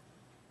work.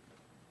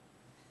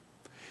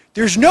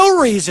 There's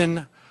no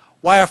reason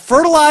why a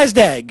fertilized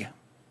egg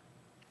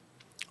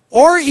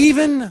or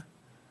even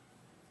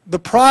the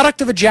product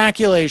of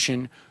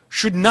ejaculation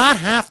should not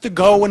have to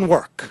go and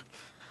work.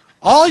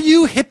 All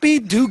you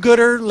hippie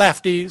do-gooder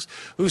lefties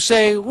who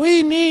say,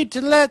 we need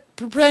to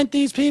prevent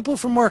these people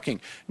from working.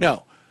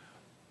 No.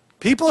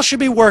 People should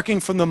be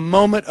working from the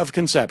moment of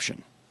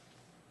conception.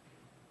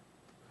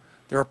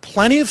 There are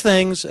plenty of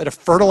things that a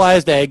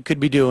fertilized egg could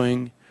be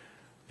doing.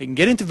 They can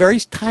get into very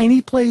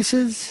tiny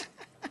places.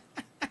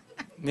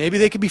 Maybe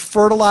they could be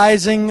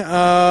fertilizing,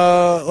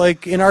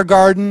 like in our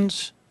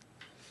gardens.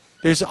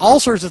 There's all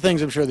sorts of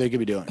things I'm sure they could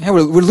be doing. Yeah,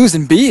 we're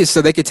losing bees,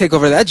 so they could take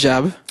over that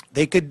job.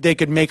 They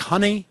could make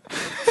honey.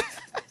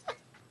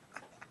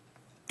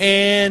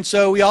 And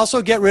so we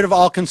also get rid of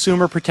all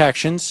consumer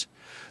protections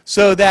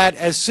so that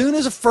as soon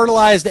as a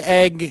fertilized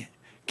egg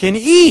can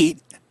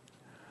eat,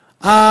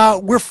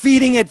 we're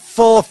feeding it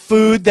full of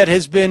food that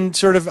has been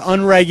sort of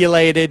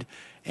unregulated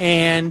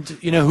and,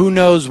 you know, who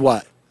knows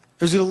what.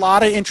 There's a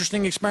lot of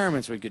interesting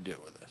experiments we could do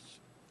with this.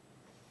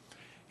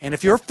 And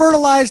if you're a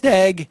fertilized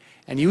egg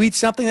and you eat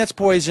something that's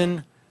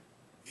poison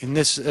in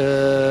this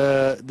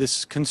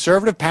this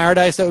conservative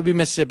paradise that would be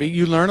Mississippi,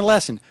 you learn a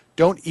lesson.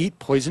 Don't eat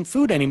poisoned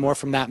food anymore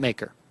from that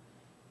maker.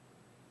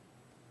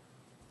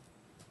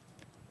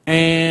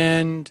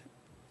 And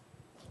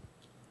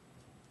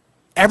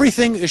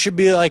everything, it should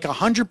be like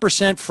 100%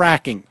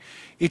 fracking.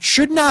 It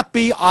should not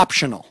be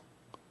optional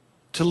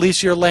to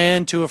lease your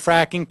land to a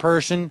fracking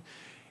person.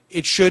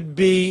 It should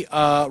be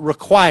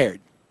required.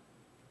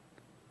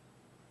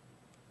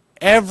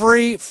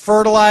 Every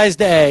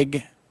fertilized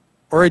egg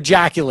or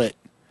ejaculate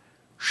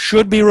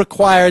should be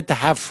required to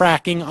have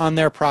fracking on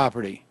their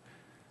property.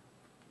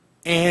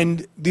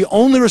 And the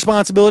only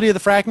responsibility of the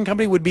fracking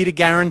company would be to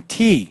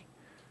guarantee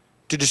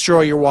to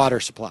destroy your water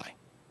supply.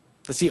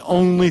 That's the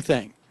only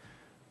thing.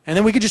 And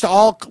then we could just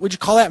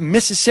call that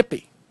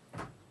Mississippi.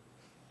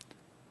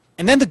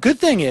 And then the good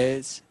thing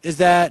is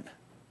that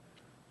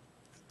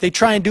they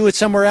try and do it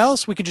somewhere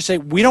else. We could just say,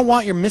 we don't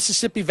want your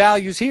Mississippi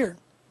values here.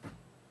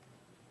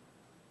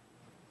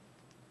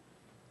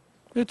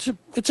 It's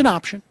an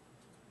option.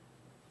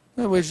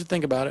 We should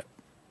think about it.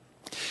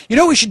 You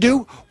know what we should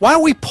do? Why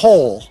don't we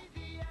poll?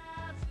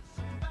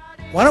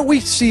 Why don't we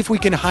see if we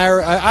can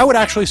hire, I would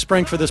actually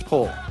spring for this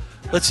poll.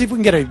 Let's see if we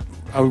can get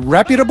a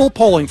reputable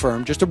polling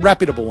firm, just a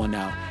reputable one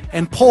now,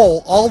 and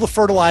poll all the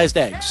fertilized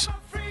eggs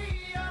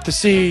to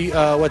see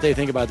what they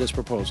think about this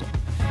proposal.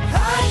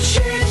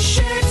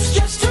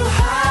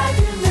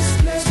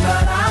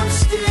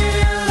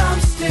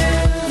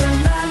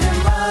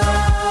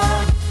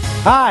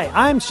 Hi,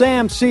 I'm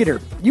Sam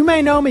Cedar. You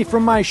may know me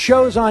from my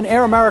shows on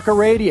Air America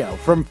Radio,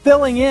 from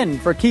filling in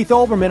for Keith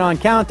Olbermann on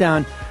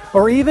Countdown,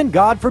 or even,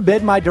 God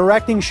forbid, my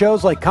directing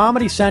shows like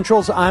Comedy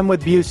Central's I'm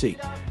with Busey.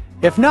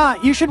 If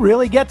not, you should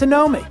really get to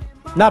know me.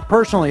 Not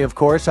personally, of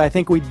course. I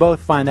think we'd both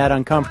find that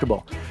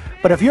uncomfortable.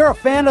 But if you're a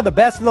fan of the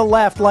best of the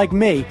left like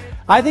me,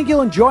 I think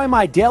you'll enjoy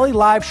my daily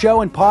live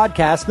show and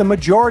podcast, The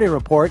Majority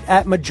Report,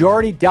 at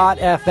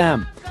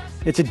majority.fm.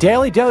 It's a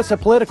daily dose of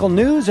political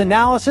news,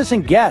 analysis,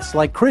 and guests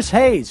like Chris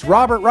Hayes,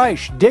 Robert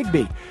Reich,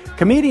 Digby,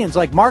 comedians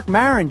like Mark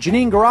Maron,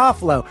 Janine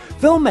Garofalo,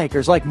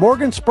 filmmakers like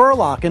Morgan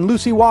Spurlock and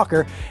Lucy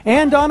Walker,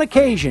 and on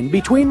occasion,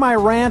 between my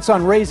rants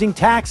on raising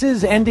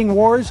taxes, ending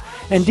wars,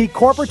 and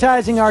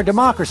decorporatizing our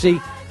democracy,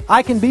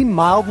 I can be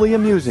mildly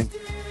amusing.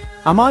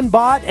 I'm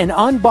unbought and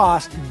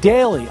unbossed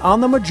daily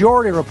on The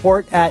Majority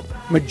Report at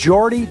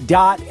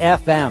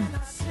majority.fm.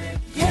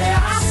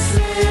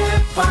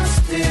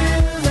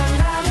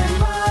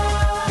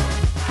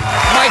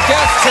 My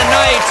guest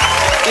tonight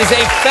is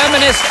a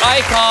feminist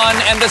icon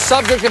and the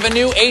subject of a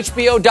new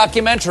HBO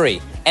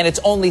documentary. And it's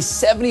only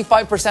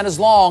 75% as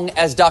long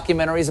as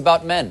documentaries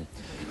about men.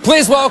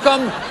 Please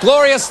welcome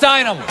Gloria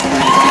Steinem.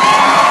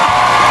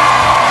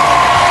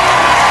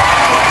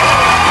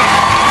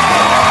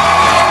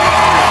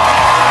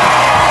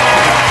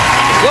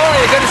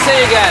 Gloria, good to see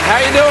you again. How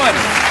are you doing?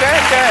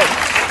 Good, good.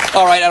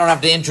 All right, I don't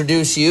have to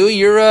introduce you.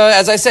 You're,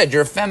 as I said,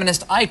 you're a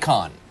feminist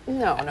icon.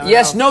 No.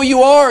 Yes, no,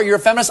 you are. You're a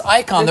feminist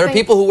icon. There are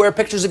people who wear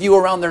pictures of you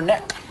around their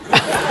neck.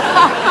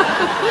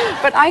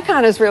 But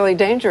icon is really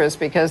dangerous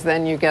because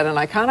then you get an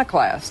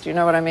iconoclast. You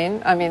know what I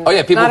mean? Oh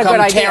yeah, people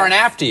come tearing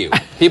after you.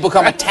 People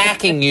come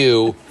attacking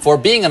you for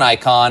being an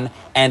icon,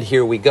 and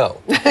here we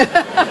go.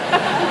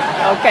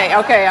 Okay,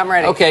 I'm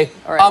ready. Okay.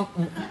 All right.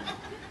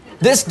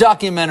 This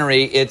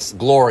documentary, it's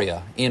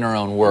Gloria, in her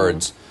own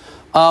words.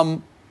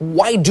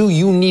 Why do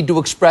you need to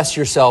express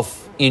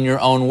yourself in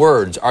your own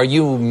words? Are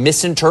you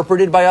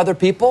misinterpreted by other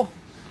people?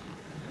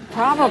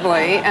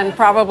 Probably, and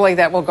probably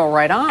that will go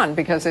right on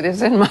because it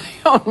is in my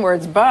own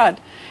words, but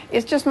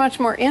it's just much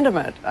more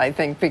intimate, I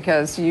think,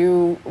 because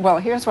well,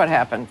 here's what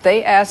happened.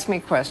 They asked me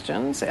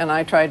questions, and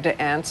I tried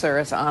to answer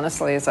as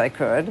honestly as I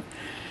could,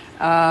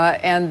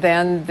 and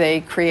then they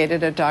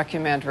created a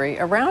documentary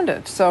around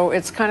it. So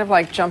it's kind of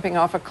like jumping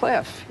off a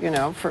cliff,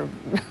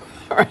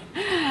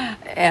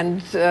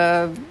 and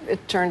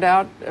it turned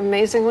out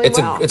amazingly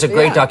well. It's a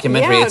great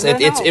documentary.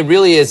 It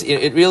really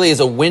is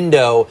a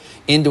window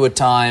into a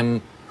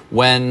time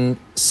when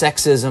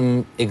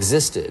sexism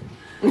existed.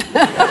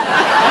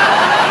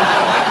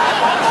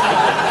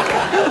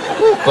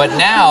 But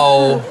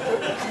now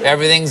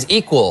everything's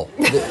equal.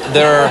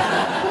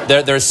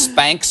 There's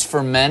Spanx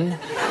for men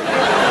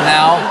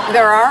now.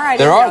 There are.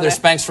 There's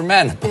Spanx for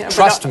men. Yeah,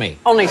 Trust me.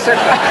 Only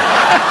certain.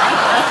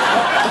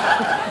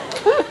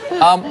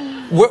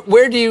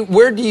 Where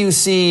do you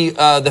see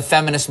the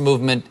feminist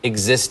movement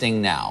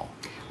existing now?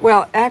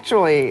 Well,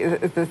 actually,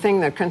 the thing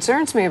that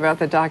concerns me about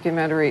the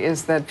documentary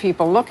is that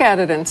people look at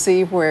it and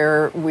see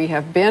where we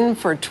have been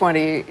for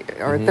 20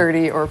 or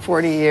 30 or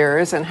 40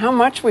 years and how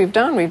much we've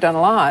done. We've done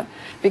a lot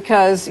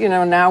because,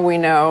 now we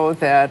know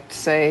that,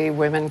 say,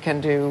 women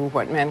can do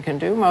what men can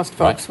do. Most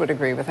folks would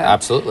agree with that.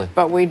 Absolutely.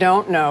 But we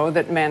don't know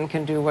that men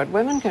can do what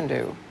women can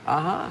do.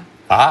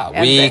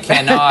 We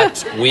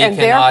cannot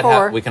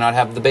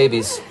have the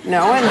babies.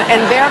 No, and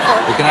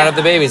therefore... We cannot have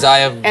the babies. I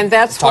have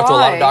talked to a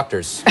lot of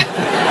doctors.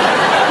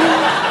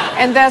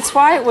 And that's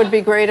why it would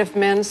be great if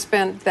men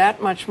spent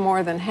that much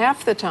more than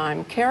half the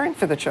time caring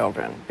for the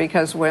children,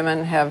 because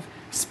women have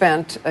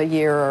spent a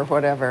year or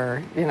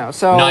whatever,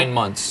 so... 9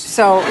 months.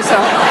 So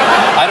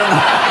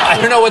I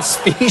don't know what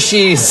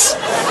species...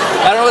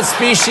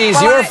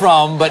 you're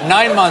from, but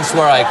 9 months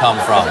where I come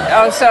from.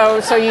 Oh,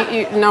 so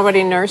you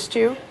nobody nursed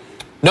you?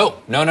 No.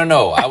 I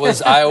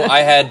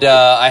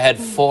had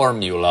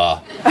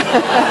formula.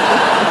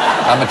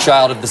 I'm a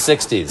child of the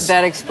 60s.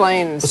 That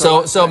explains.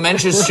 So men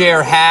should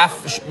share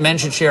half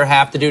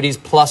the duties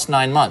plus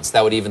 9 months.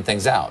 That would even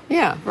things out.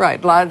 Yeah,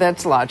 right.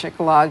 That's logic.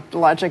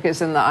 Logic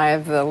is in the eye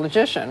of the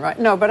logician, right?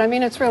 No, but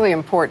it's really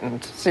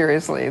important,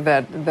 seriously,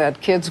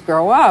 that kids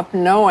grow up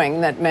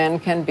knowing that men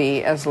can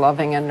be as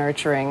loving and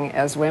nurturing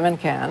as women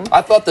can.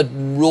 I thought the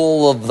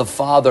role of the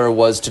father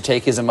was to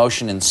take his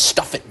emotion and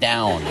stuff it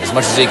down as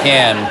much as he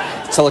can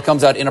until it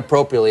comes out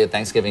inappropriately at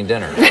Thanksgiving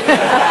dinner.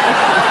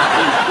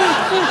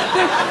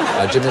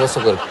 Jimmy, let's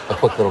look at a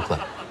quick little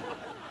clip.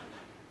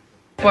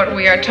 What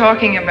we are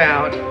talking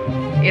about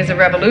is a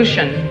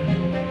revolution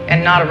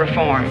and not a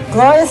reform.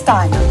 Gloria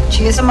Steinem,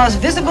 she is the most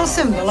visible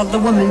symbol of the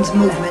women's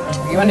movement.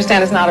 You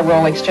understand it's not a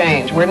role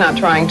exchange. We're not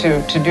trying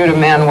to do to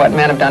men what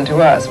men have done to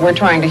us. We're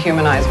trying to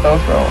humanize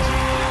both roles.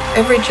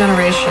 Every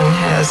generation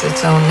has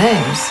its own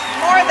names.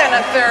 More than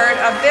a third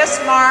of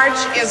this march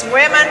is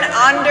women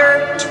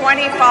under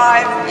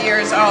 25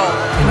 years old.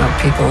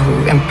 People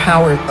who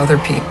empower other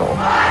people.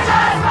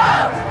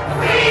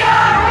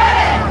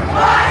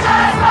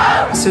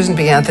 Susan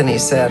B. Anthony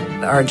said,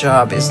 our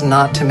job is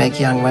not to make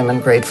young women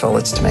grateful,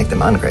 it's to make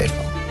them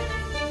ungrateful.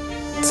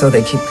 So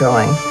they keep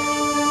going.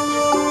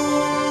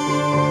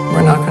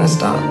 We're not going to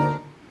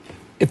stop.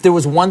 If there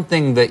was one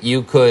thing that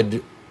you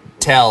could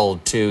tell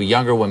to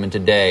younger women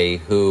today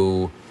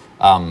who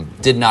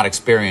did not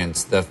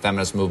experience the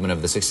feminist movement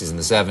of the 60s and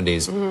the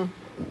 70s,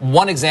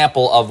 one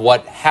example of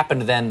what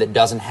happened then that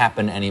doesn't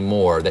happen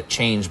anymore, that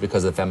changed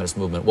because of the feminist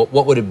movement,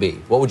 what would it be?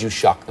 What would you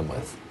shock them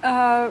with?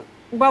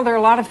 Well, there are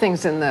a lot of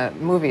things in the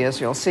movie,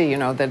 as you'll see,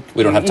 that...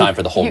 We don't have time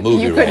for the whole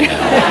movie right now.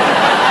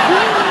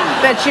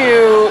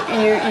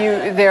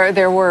 That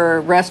there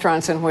were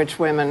restaurants in which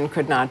women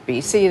could not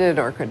be seated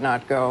or could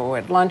not go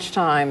at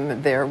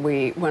lunchtime.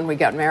 When we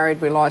got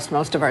married, we lost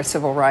most of our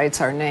civil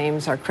rights, our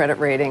names, our credit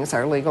ratings,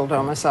 our legal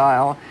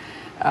domicile.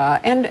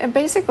 And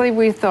basically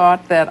we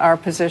thought that our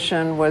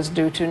position was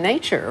due to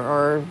nature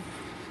or,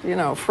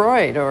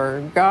 Freud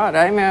or God.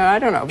 I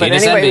don't know. But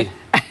anyway...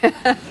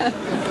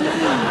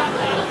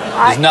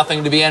 There's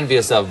nothing to be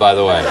envious of, by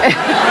the way.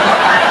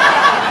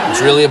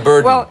 It's really a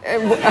burden. Well,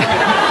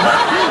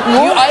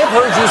 I have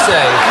heard you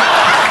say...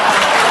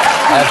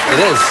 It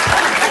is.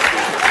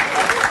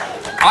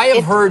 I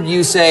have heard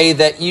you say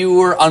that you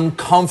were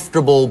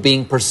uncomfortable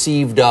being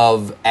perceived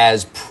of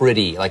as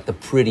pretty, like the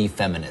pretty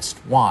feminist.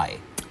 Why?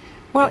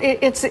 Well,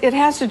 it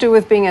has to do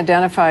with being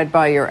identified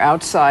by your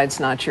outsides,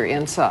 not your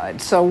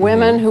insides. So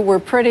women who were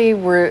pretty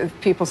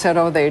people said,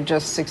 oh, they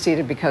just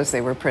succeeded because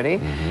they were pretty.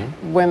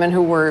 Women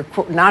who were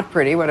not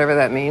pretty, whatever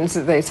that means,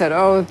 they said,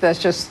 oh,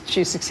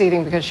 she's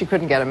succeeding because she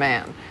couldn't get a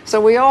man. So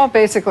we all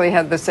basically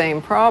had the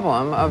same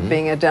problem of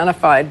being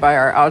identified by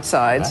our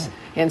outsides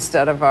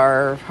instead of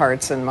our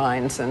hearts and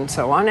minds and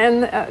so on.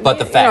 And but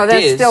the fact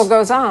that is, still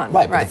goes on.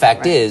 Right, but the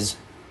fact is,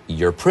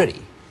 you're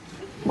pretty.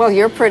 Well,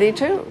 you're pretty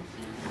too.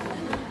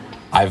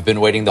 I've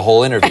been waiting the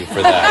whole interview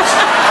for that.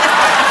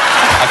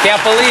 I can't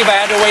believe I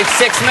had to wait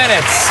 6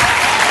 minutes.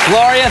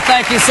 Gloria,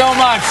 thank you so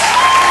much.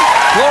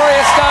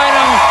 Gloria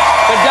Steinem,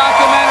 the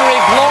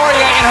documentary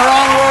Gloria in Her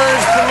Own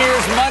Words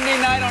premieres Monday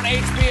night on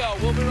HBO.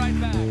 We'll be right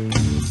back.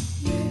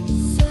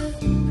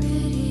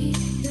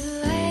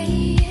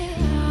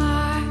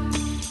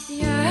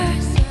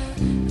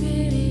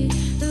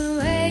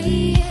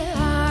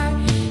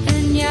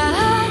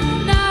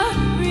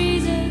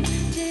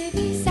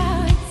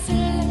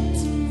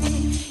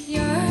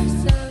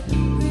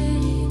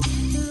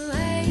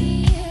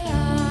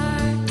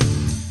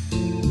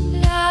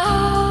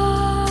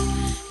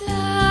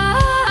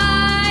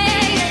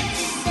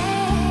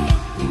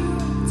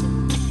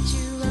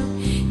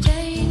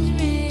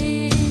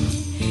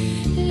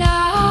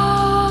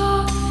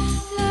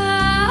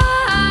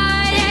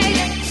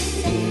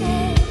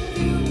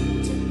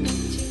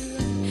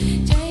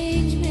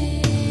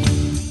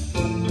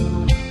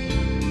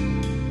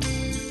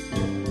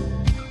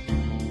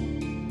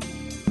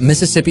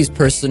 Mississippi's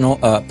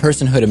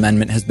personhood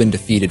amendment has been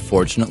defeated,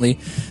 fortunately.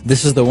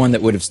 This is the one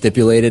that would have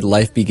stipulated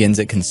life begins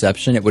at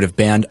conception. It would have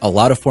banned a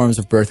lot of forms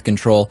of birth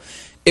control.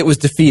 It was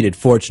defeated,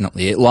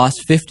 fortunately. It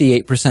lost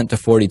 58% to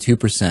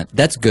 42%.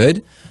 That's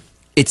good.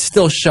 It's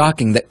still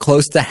shocking that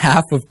close to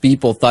half of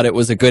people thought it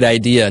was a good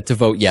idea to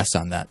vote yes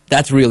on that.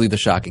 That's really the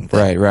shocking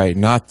thing. Right.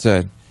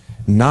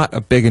 Not a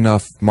big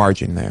enough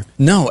margin there.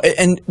 No,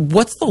 and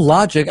what's the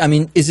logic? I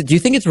mean, do you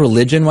think it's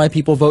religion why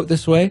people vote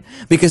this way?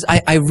 Because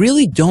I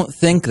really don't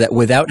think that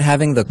without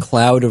having the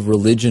cloud of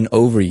religion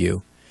over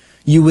you,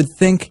 you would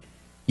think,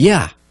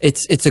 yeah,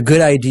 it's a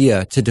good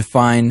idea to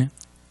define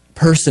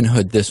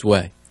personhood this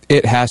way.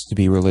 It has to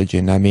be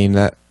religion. I mean,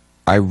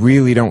 I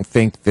really don't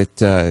think that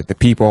the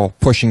people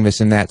pushing this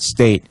in that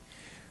state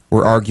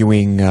were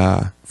arguing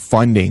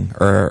funding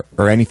or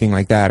anything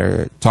like that,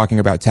 or talking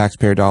about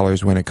taxpayer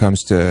dollars when it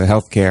comes to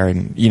health care,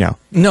 and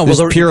this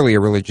is purely a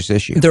religious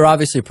issue. They're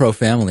obviously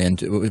pro-family,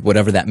 and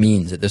whatever that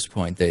means at this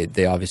point,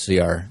 they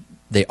obviously are.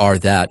 They are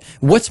that.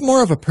 What's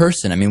more of a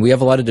person? I mean, we have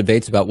a lot of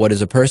debates about what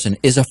is a person.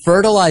 Is a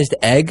fertilized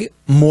egg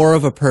more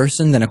of a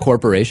person than a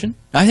corporation?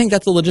 I think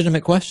that's a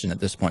legitimate question at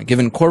this point,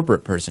 given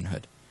corporate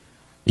personhood.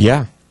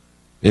 Yeah,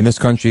 in this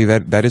country,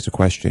 that is a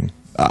question.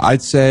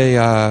 I'd say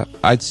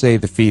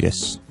the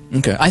fetus.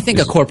 Okay, I think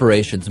a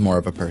corporation's more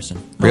of a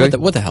person. Really?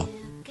 What the hell?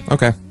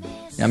 Okay.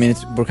 I mean,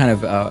 we're kind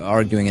of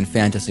arguing in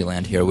fantasy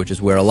land here, which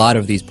is where a lot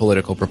of these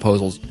political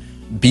proposals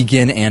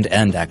begin and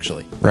end,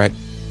 actually. Right.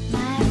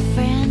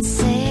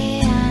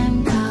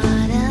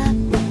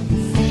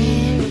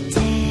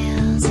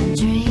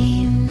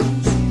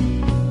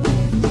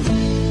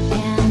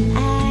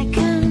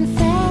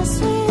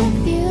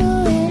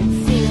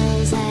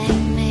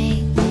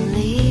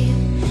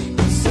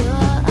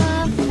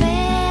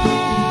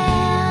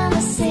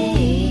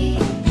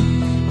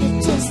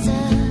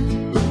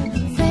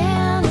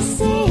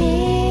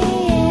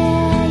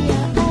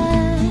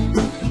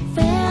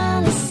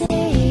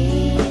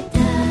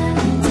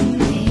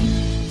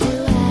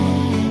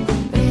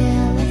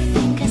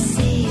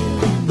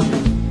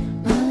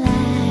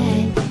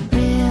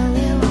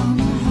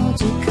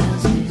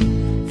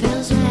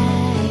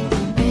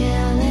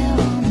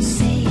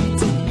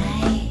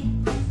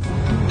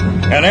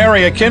 An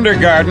area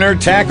kindergartner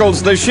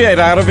tackles the shit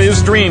out of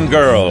his dream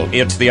girl.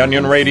 It's the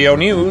Onion Radio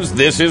News.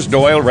 This is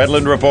Doyle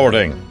Redland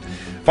reporting.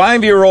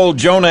 5-year-old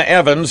Jonah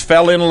Evans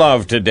fell in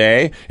love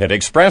today and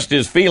expressed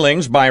his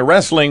feelings by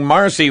wrestling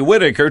Marcy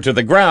Whitaker to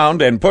the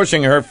ground and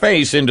pushing her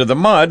face into the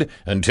mud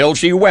until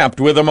she wept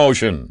with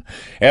emotion.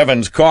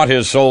 Evans caught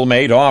his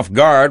soulmate off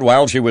guard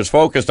while she was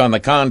focused on the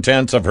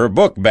contents of her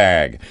book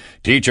bag.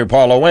 Teacher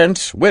Paula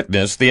Wentz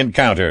witnessed the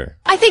encounter.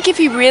 I think if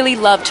he really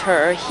loved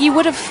her, he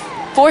would have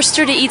forced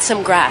her to eat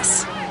some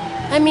grass.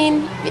 I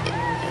mean,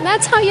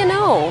 that's how you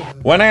know.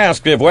 When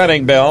asked if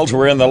wedding bells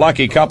were in the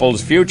lucky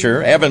couple's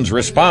future, Evans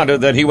responded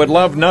that he would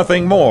love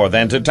nothing more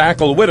than to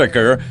tackle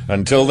Whitaker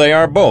until they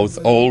are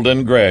both old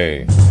and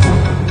gray.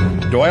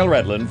 Doyle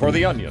Redland for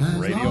The Onion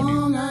Radio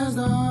News. As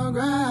the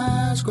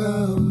grass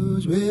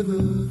grows,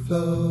 river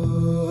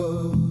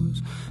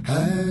flows,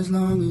 as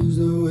long as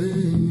the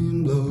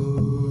wind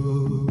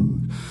blows,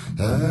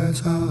 that's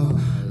how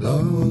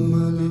long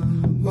will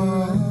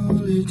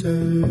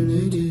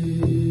eternity.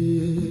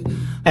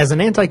 As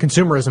an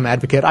anti-consumerism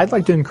advocate, I'd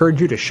like to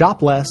encourage you to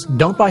shop less,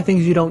 don't buy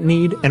things you don't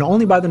need, and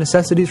only buy the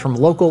necessities from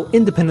local,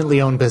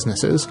 independently owned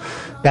businesses.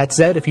 That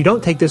said, if you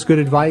don't take this good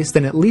advice,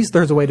 then at least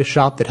there's a way to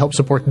shop that helps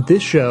support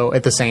this show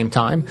at the same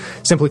time.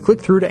 Simply click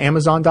through to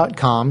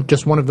Amazon.com,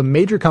 just one of the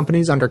major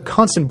companies under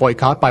constant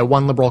boycott by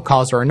one liberal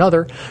cause or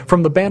another,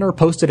 from the banner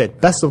posted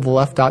at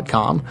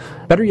bestoftheleft.com.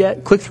 Better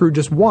yet, click through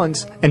just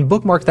once and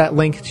bookmark that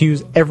link to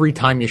use every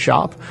time you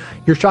shop.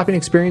 Your shopping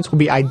experience will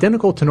be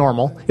identical to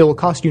normal. It will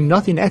cost you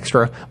nothing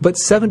extra, but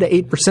 7 to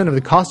 8% of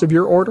the cost of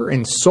your order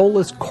in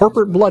soulless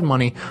corporate blood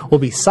money will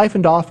be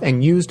siphoned off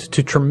and used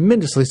to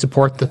tremendously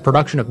support the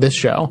production of this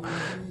show.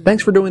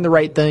 Thanks for doing the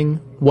right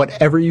thing,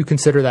 whatever you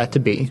consider that to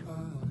be.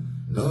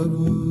 Love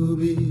will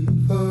be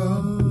for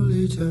all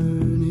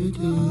eternity.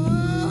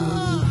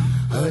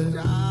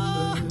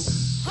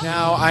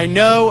 Now, I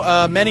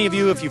know many of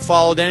you, if you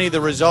followed any of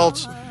the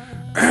results,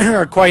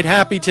 are quite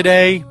happy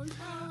today.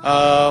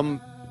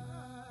 In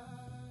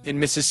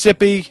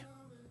Mississippi,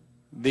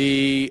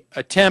 the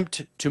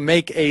attempt to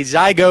make a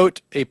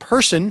zygote a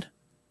person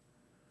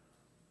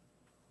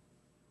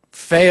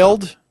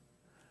failed,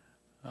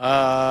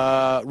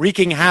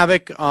 wreaking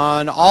havoc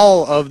on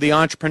all of the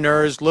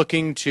entrepreneurs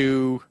looking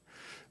to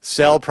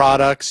sell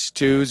products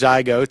to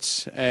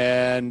zygotes,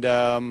 and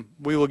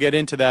we will get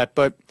into that.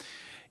 But,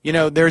 you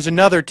know, there's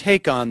another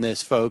take on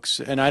this, folks,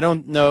 and I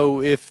don't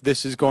know if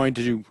this is going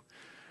to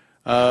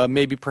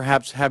maybe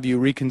perhaps have you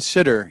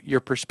reconsider your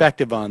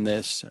perspective on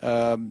this.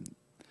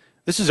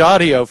 This is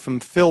audio from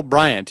Phil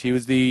Bryant. He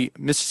was the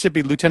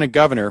Mississippi Lieutenant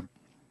Governor.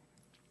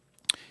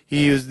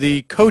 He is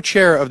the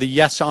co-chair of the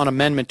Yes on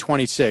Amendment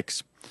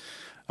 26.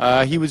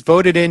 He was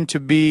voted in to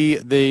be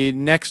the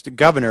next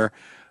governor,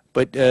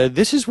 but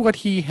this is what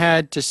he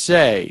had to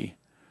say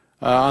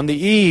on the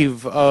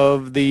eve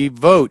of the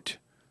vote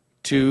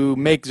to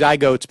make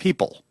zygotes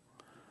people.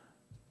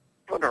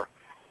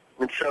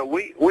 And so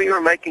we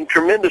are making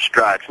tremendous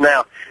strides.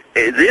 Now,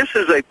 this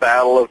is a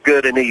battle of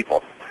good and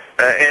evil.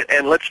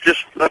 And let's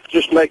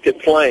just make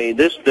it plain.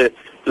 This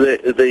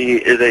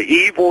the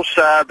evil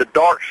side, the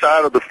dark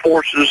side of the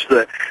forces,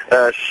 the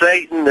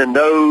Satan and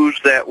those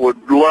that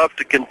would love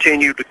to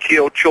continue to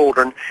kill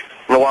children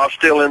while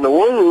still in the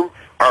womb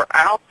are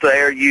out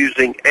there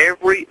using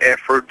every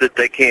effort that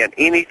they can,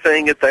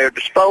 anything at their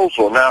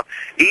disposal. Now,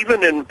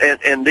 even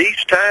in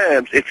these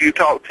times, if you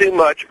talk too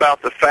much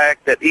about the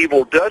fact that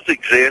evil does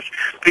exist,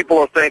 people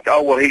will think,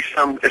 oh, well,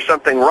 there's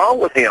something wrong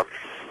with him.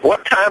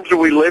 What times are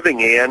we living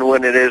in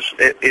when it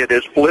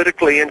is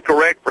politically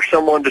incorrect for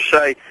someone to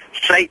say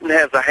Satan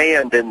has a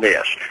hand in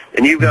this?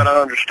 And you've got to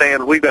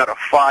understand we've got to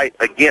fight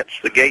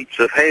against the gates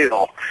of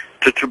hell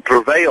to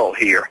prevail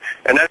here.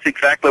 And that's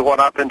exactly what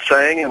I've been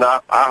saying, and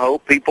I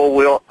hope people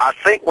will. I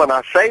think when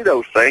I say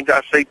those things,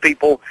 I see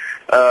people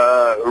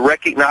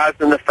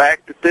recognizing the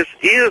fact that this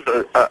is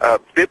a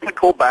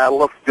biblical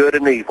battle of good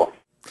and evil.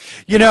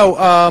 You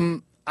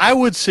know, I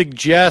would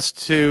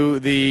suggest to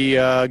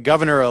the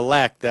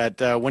governor-elect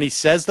that when he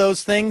says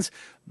those things,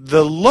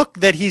 the look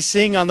that he's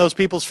seeing on those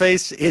people's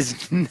face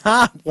is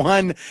not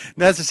one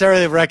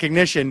necessarily of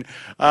recognition,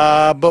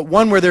 but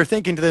one where they're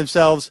thinking to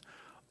themselves,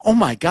 oh,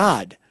 my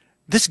God,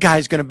 this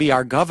guy's going to be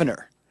our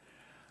governor.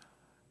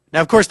 Now,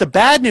 of course, the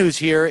bad news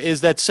here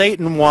is that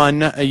Satan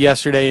won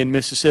yesterday in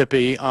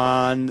Mississippi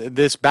on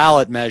this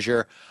ballot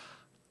measure.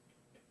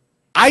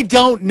 I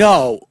don't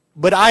know,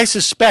 but I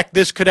suspect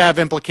this could have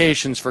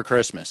implications for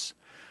Christmas.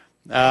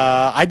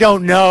 I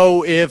don't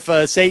know if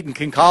Satan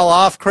can call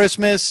off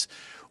Christmas,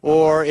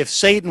 or if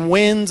Satan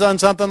wins on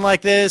something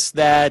like this,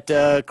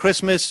 that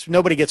Christmas,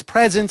 nobody gets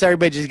presents,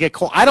 everybody just get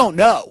cold. I don't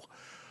know.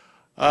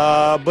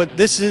 But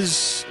this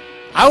is,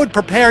 I would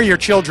prepare your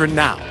children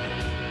now.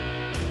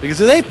 Because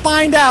if they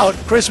find out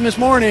Christmas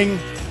morning,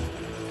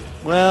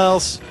 well,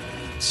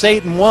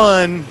 Satan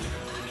won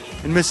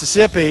in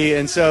Mississippi,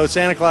 and so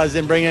Santa Claus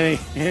didn't bring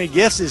any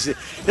gifts,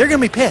 they're going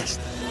to be pissed.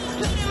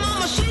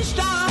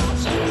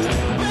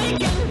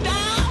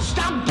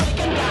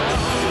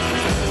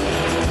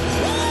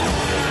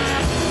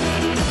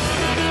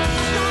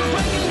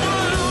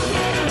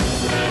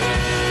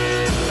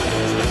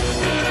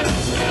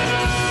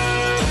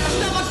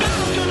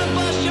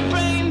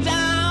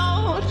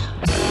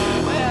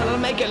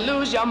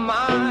 Lose your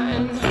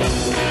mind.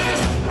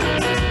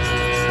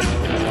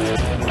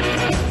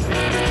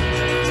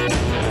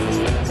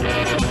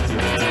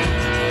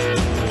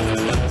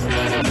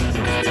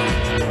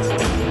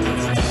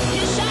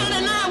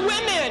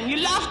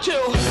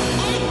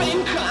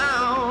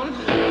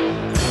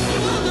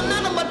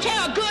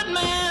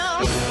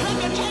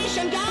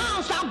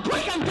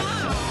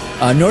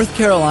 North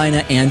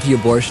Carolina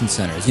anti-abortion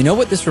centers. You know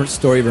what this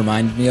story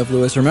reminded me of,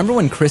 Lewis? Remember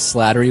when Chris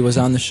Slattery was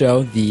on the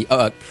show, the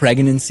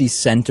pregnancy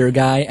center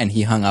guy, and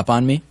he hung up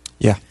on me?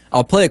 Yeah.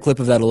 I'll play a clip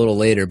of that a little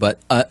later, but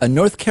a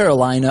North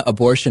Carolina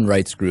abortion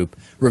rights group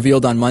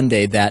revealed on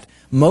Monday that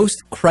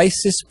most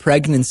crisis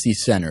pregnancy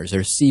centers,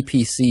 or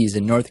CPCs,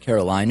 in North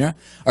Carolina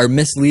are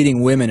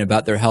misleading women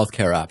about their health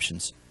care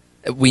options.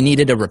 We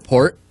needed a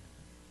report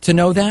to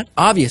know that?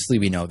 Obviously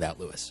we know that,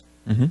 Lewis.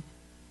 Mm-hmm.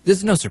 This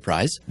is no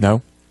surprise.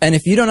 No. And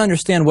if you don't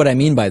understand what I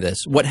mean by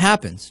this, what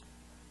happens?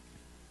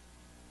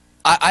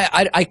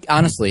 I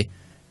honestly,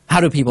 how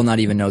do people not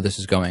even know this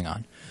is going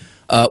on?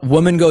 A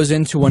woman goes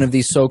into one of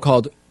these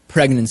so-called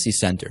pregnancy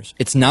centers.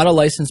 It's not a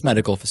licensed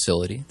medical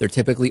facility. There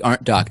typically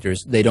aren't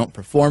doctors. They don't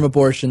perform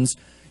abortions.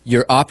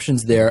 Your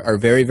options there are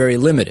very, very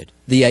limited.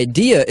 The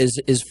idea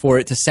is for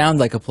it to sound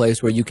like a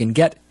place where you can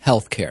get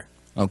health care,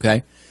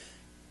 okay?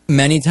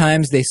 Many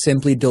times they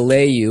simply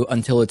delay you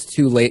until it's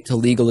too late to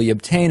legally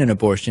obtain an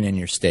abortion in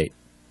your state.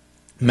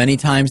 Many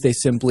times they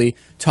simply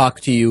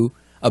talk to you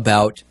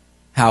about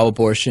how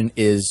abortion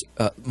is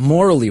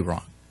morally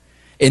wrong.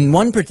 In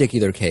one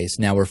particular case,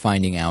 now we're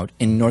finding out,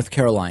 in North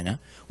Carolina,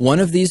 one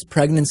of these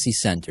pregnancy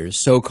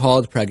centers,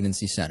 so-called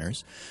pregnancy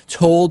centers,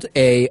 told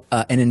an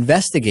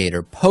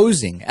investigator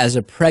posing as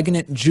a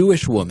pregnant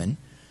Jewish woman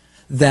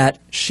that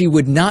she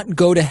would not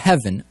go to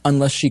heaven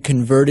unless she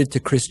converted to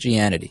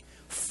Christianity.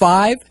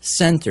 5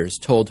 centers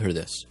told her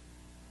this.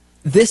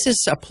 This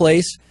is a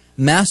place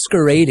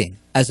masquerading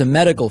as a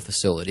medical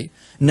facility.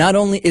 Not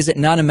only is it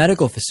not a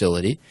medical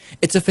facility,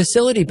 it's a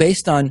facility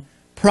based on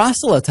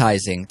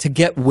proselytizing to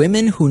get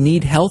women who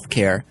need health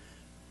care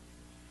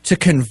to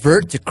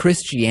convert to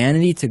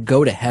Christianity to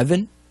go to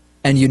heaven.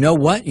 And you know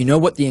what? You know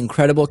what the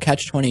incredible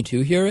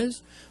catch-22 here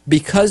is?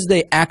 Because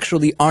they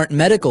actually aren't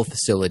medical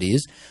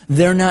facilities,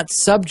 they're not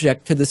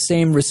subject to the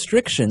same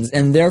restrictions,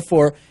 and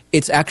therefore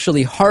it's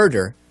actually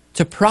harder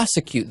to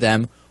prosecute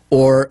them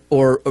or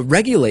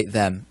regulate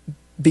them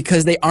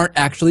because they aren't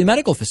actually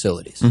medical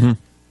facilities. Mm-hmm.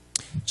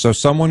 So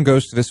someone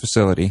goes to this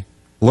facility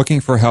looking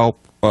for help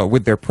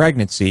with their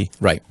pregnancy.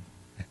 Right.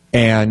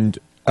 And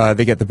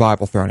they get the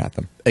Bible thrown at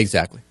them.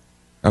 Exactly.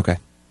 Okay.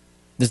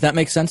 Does that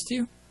make sense to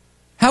you?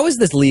 How is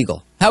this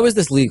legal? How is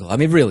this legal? I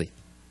mean, really.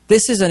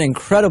 This is an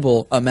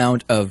incredible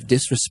amount of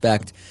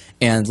disrespect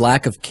and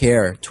lack of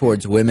care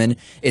towards women.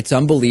 It's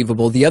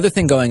unbelievable. The other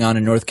thing going on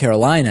in North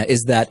Carolina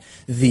is that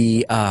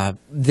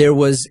there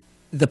was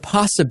the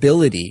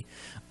possibility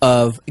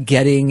of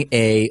getting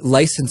a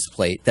license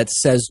plate that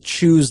says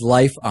 "Choose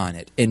Life" on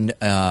it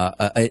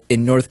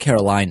in North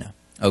Carolina.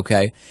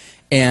 Okay,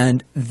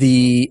 and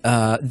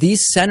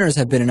these centers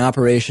have been in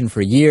operation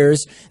for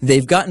years.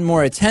 They've gotten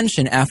more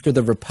attention after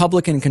the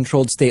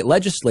Republican-controlled state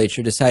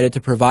legislature decided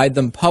to provide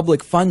them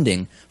public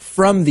funding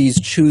from these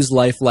Choose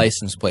Life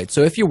license plates.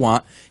 So if you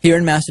want, here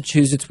in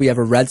Massachusetts, we have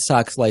a Red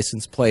Sox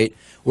license plate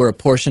where a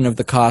portion of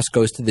the cost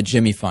goes to the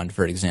Jimmy Fund,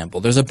 for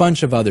example. There's a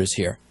bunch of others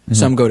here. Mm-hmm.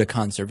 Some go to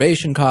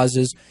conservation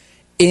causes.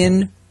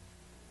 In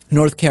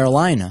North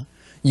Carolina,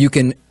 you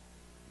can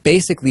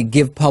basically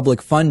give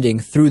public funding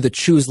through the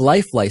Choose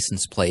Life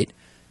license plate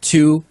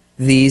to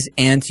these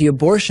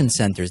anti-abortion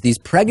centers, these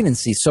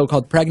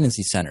so-called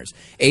pregnancy centers.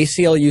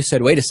 ACLU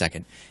said, wait a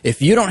second,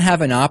 if you don't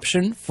have an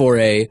option for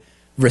a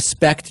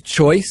Respect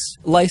Choice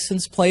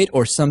license plate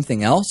or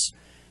something else,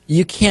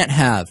 you can't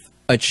have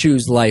a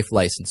Choose Life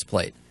license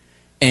plate.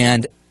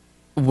 And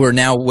we're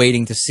now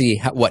waiting to see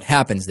what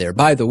happens there.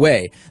 By the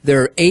way,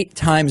 there are 8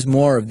 times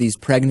more of these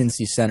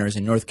pregnancy centers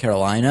in North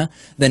Carolina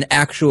than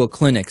actual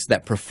clinics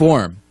that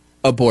perform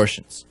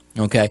abortions.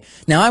 Okay?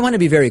 Now, I want to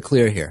be very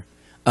clear here.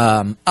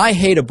 I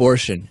hate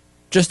abortion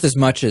just as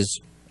much as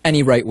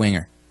any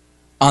right-winger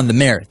on the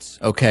merits,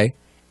 okay?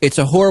 It's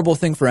a horrible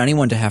thing for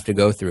anyone to have to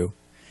go through.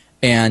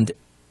 And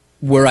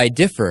where I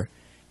differ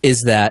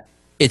is that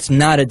it's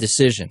not a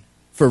decision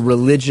for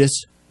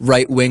religious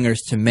right-wingers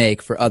to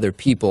make for other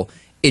people.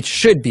 It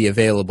should be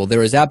available.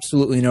 There is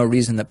absolutely no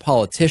reason that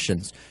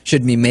politicians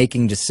should be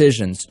making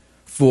decisions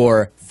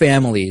for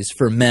families,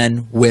 for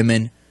men,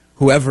 women,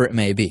 whoever it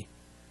may be.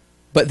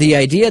 But the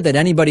idea that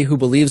anybody who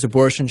believes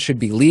abortion should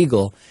be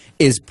legal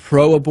is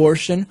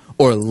pro-abortion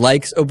or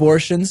likes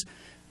abortions,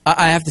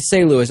 I have to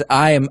say, Louis,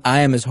 I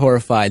am as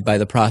horrified by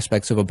the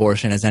prospects of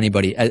abortion as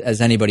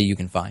anybody you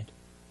can find.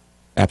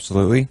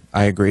 Absolutely,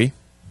 I agree.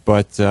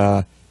 But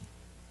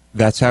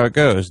that's how it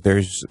goes.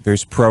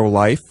 There's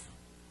pro-life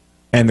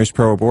and there's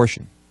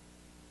pro-abortion.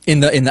 In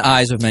the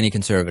eyes of many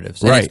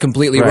conservatives. And right. It's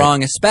completely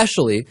wrong,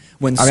 especially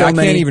when I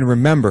can't even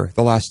remember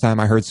the last time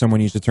I heard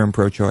someone use the term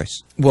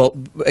pro-choice. Well,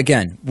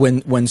 again,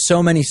 when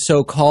so many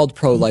so-called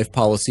pro-life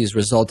policies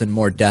result in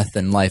more death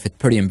than life, it's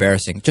pretty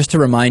embarrassing. Just to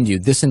remind you,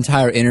 this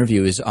entire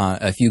interview is on,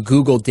 if you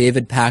Google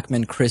David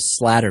Pakman, Chris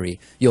Slattery,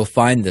 you'll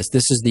find this.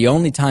 This is the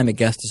only time a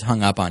guest has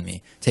hung up on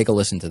me. Take a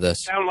listen to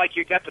this. Sound like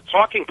you got the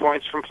talking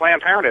points from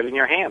Planned Parenthood in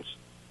your hands.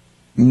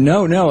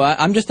 No,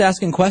 I'm just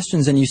asking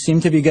questions, and you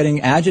seem to be getting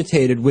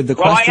agitated with the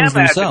questions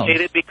themselves. Well, I am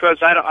agitated because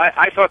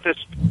I thought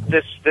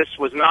this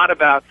was not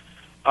about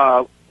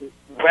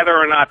whether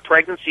or not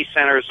pregnancy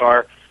centers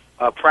are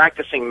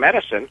practicing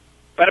medicine,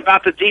 but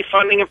about the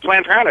defunding of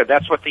Planned Parenthood.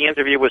 That's what the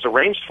interview was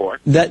arranged for.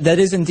 That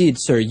is indeed,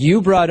 sir.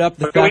 You brought up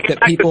the fact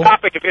that people...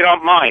 Back to the topic, if you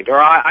don't mind, or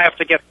I have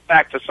to get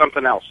back to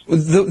something else.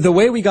 The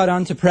way we got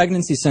onto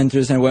pregnancy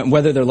centers and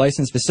whether they're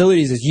licensed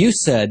facilities is you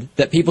said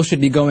that people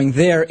should be going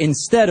there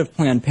instead of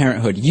Planned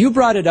Parenthood. You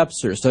brought it up,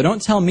 sir, so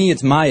don't tell me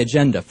it's my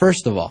agenda,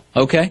 first of all,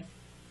 okay?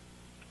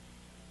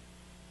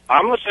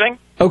 I'm listening.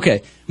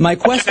 Okay. My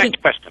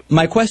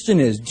question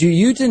is, do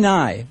you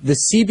deny the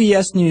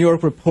CBS New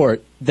York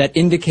report that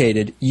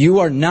indicated you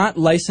are not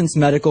licensed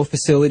medical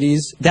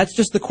facilities? That's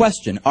just the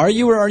question. Are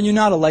you or are you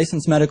not a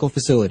licensed medical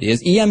facility?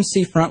 Is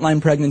EMC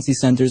Frontline Pregnancy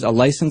Centers a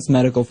licensed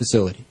medical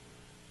facility?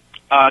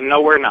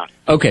 No, we're not.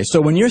 Okay, so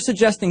when you're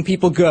suggesting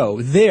people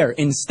go there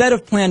instead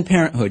of Planned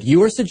Parenthood,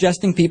 you are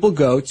suggesting people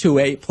go to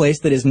a place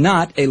that is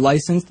not a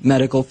licensed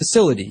medical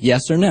facility,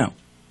 yes or no?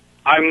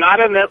 I'm not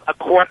in a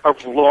court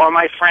of law,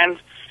 my friend.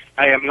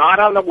 I am not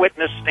on the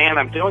witness stand.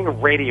 I'm doing a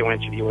radio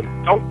interview,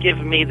 and don't give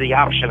me the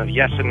option of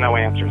yes and no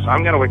answers.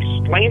 I'm going to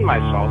explain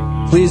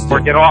myself. Please do. Or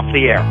get off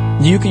the air.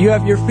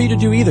 You're free to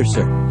do either,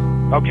 sir.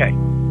 Okay,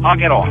 I'll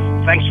get off.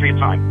 Thanks for your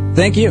time.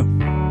 Thank you.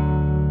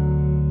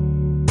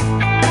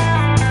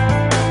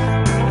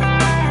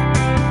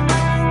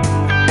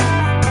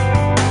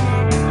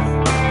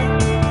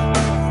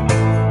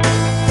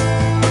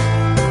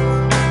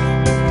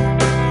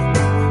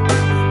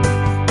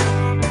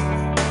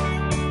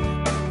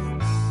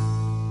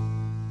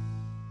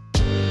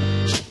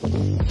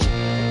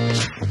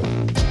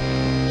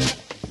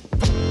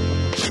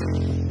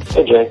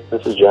 Hey Jay,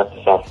 this is Jeff,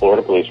 the South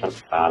Florida policeman.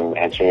 I'm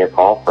answering your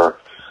call for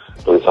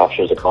police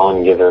officers to call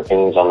and give their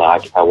opinions on the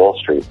Occupy Wall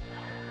Street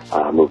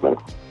movement.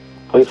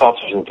 Police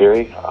officers, in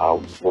theory,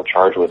 were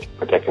charged with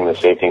protecting the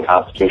safety and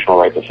constitutional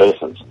rights of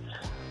citizens.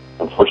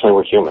 Unfortunately,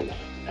 we're humans,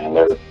 and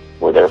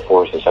we're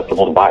therefore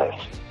susceptible to bias.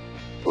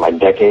 In my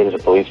decade as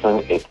a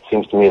policeman, it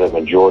seems to me that the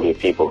majority of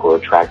people who are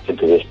attracted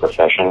to this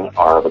profession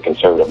are of a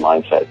conservative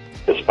mindset,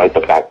 despite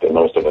the fact that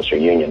most of us are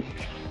union.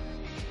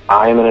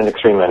 I am in an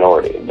extreme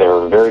minority. There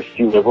are very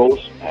few liberals,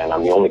 and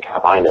I'm the only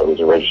cop I know who's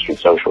a registered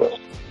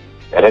socialist.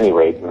 At any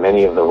rate,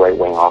 many of the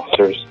right-wing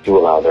officers do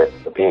allow their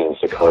opinions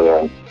to color their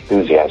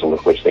enthusiasm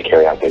with which they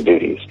carry out their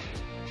duties.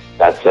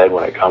 That said,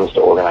 when it comes to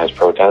organized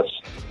protests,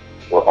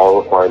 we're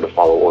all required to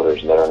follow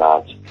orders that are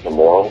not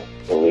immoral,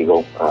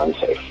 illegal, or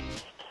unsafe.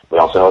 We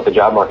also know what the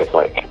job market's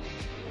like.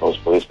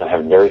 Most policemen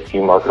have very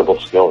few marketable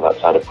skills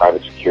outside of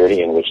private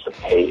security in which the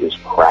pay is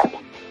crap.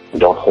 We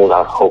don't hold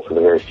out hope for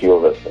the very few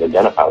of us that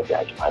identify with the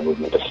Occupy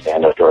movement to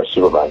stand up to our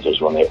supervisors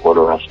when they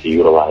order us to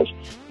utilize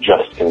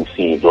just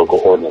conceived local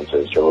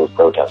ordinances to remove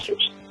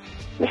protesters.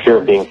 The fear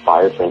of being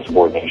fired for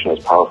insubordination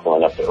is powerful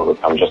enough to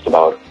overcome just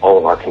about all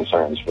of our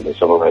concerns for the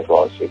civil rights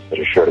lawsuits that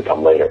are sure to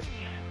come later.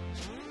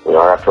 We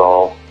are, after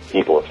all,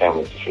 people with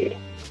families to feed.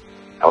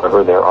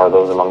 However, there are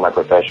those among my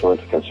profession with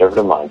a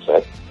conservative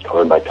mindset,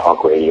 colored by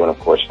talk radio and, of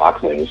course,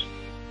 Fox News.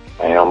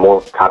 And more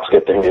cops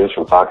get their news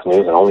from Fox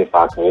News and only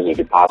Fox News you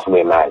could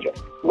possibly imagine.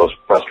 The most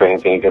frustrating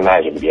thing you can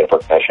imagine to be a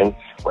profession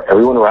where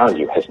everyone around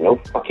you has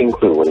no fucking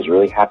clue what is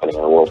really happening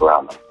in the world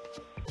around them.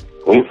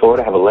 We in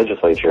Florida have a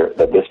legislature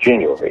that this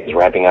January is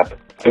wrapping up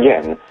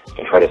again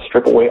to try to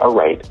strip away our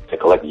right to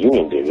collect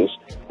union dues,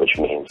 which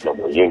means no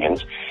more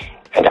unions,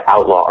 and to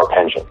outlaw our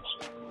pensions.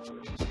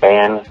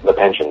 Ban the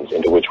pensions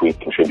into which we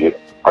contribute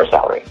our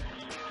salary.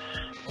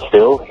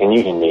 Still, in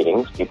union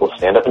meetings, people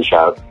stand up and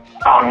shout,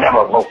 "I'll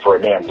never vote for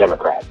a damn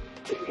Democrat."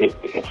 It's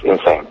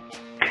insane.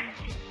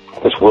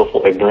 This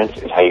willful ignorance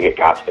is how you get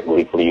cops that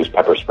gleefully use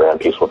pepper spray on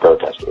peaceful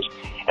protesters,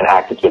 an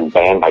act that's been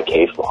banned by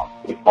case law.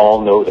 We all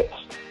know this.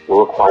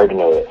 We're required to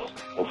know this,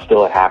 and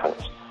still it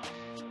happens.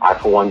 I,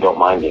 for one, don't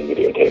mind being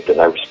videotaped, as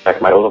I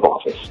respect my oath of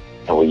office,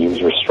 and will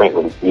use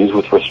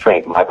with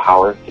restraint my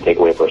power to take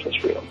away a person's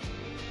freedom.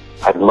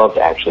 I'd love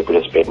to actually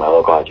participate in my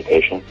local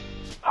occupation.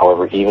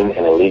 However, even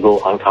an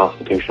illegal,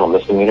 unconstitutional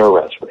misdemeanor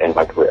arrest would end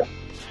my career.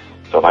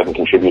 So if I can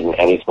contribute in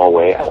any small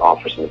way, I'd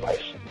offer some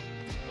advice.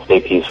 Stay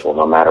peaceful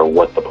no matter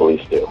what the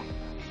police do.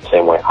 The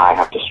same way I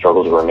have to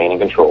struggle to remain in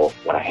control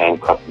when a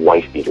handcuffed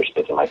wife beater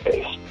spits in my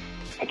face.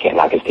 I can't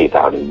knock his teeth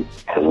out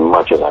as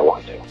much as I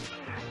want to.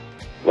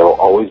 There will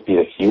always be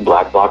the few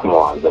black bloc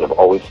morons that have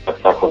always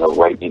stepped up when the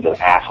right needs an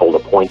asshole to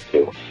point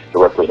to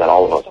represent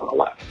all of us on the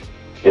left.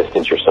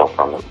 Distance yourself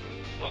from them.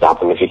 Stop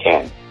them if you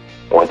can.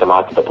 Point them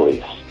out to the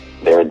police.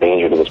 They're a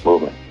danger to this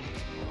movement.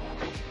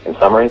 In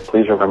summary,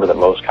 please remember that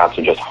most cops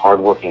are just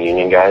hard-working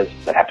union guys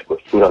that have to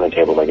put food on the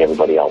table like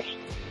everybody else.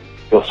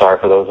 Feel sorry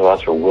for those of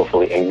us who are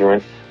willfully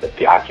ignorant that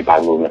the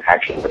Occupy movement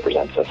actually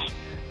represents us.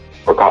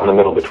 We're caught in the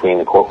middle between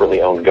the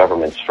corporately owned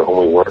governments for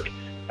whom we work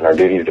and our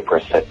duty to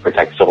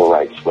protect civil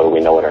rights, whether we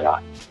know it or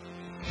not.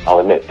 I'll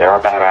admit, there are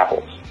bad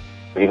apples,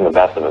 but even the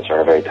best of us are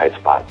in a very tight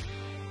spot.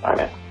 All right,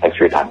 man. Thanks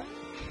for your time.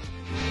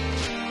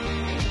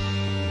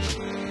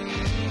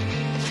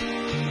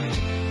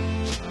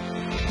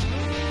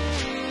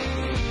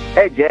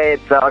 Hey Jay,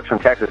 it's Alex from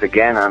Texas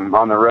again. I'm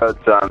on the road,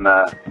 so I'm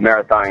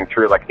marathoning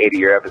through like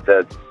 80-year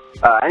episodes.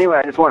 Anyway,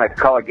 I just want to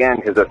call again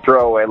because a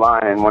throwaway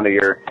line in one of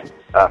your,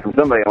 from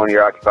somebody in one of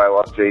your Occupy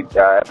Wall Street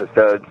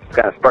episodes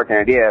kind of sparked an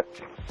idea.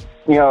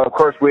 You know, of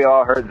course, we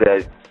all heard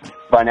the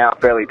by now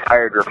fairly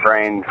tired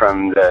refrain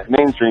from the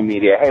mainstream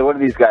media. Hey, what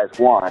do these guys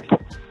want?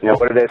 You know,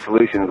 what are their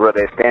solutions? What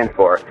do they stand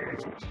for?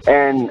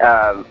 And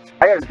I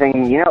got to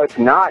thinking, you know, it's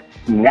not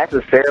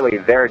necessarily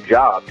their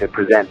job to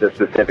present the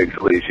specific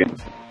solution.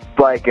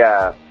 Like,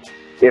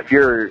 if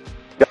your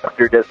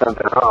doctor does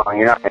something wrong,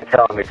 you're not going to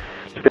tell them it's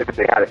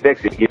specifically how to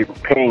fix it. You're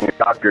paying your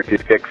doctor to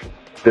fix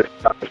the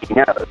stuff that he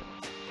knows.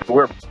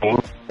 We're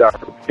paying,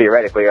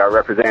 theoretically, our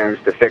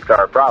representatives to fix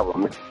our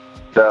problems.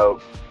 So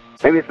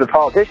maybe it's the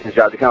politician's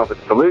job to come up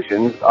with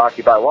solutions.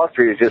 Occupy Wall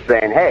Street is just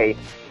saying, hey,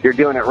 you're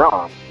doing it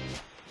wrong.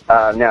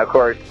 Now, of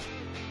course,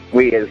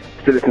 we as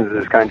citizens of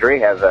this country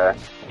have a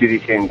duty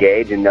to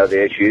engage and know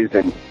the issues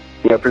and,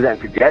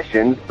 present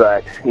suggestions.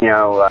 But,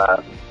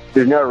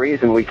 there's no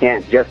reason we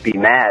can't just be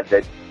mad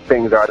that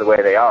things are the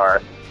way they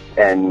are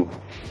and,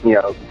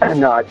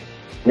 not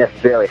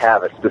necessarily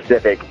have a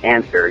specific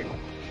answer.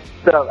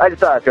 So I just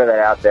thought I'd throw that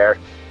out there.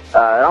 It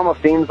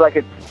almost seems like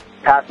it's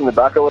passing the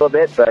buck a little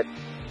bit, but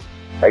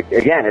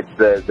again, it's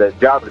the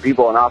job of the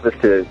people in office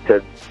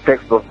to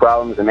fix those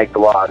problems and make the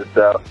laws.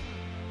 So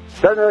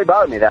it doesn't really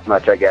bother me that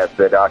much, I guess,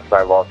 that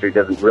Occupy Wall Street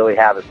doesn't really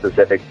have a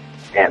specific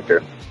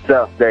answer.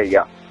 So there you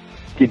go.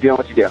 Keep doing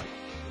what you do.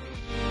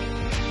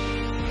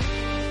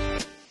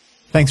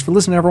 Thanks for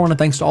listening, everyone, and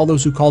thanks to all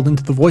those who called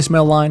into the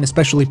voicemail line,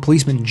 especially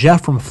policeman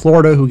Jeff from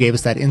Florida, who gave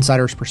us that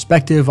insider's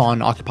perspective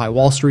on Occupy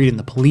Wall Street and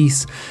the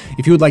police.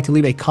 If you would like to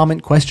leave a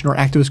comment, question, or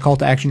activist call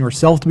to action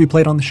yourself to be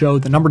played on the show,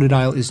 the number to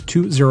dial is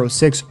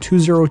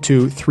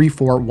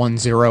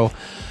 206-202-3410.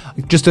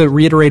 Just to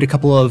reiterate a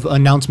couple of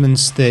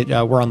announcements that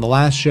were on the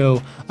last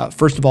show.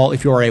 First of all,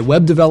 if you are a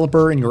web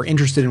developer and you're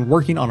interested in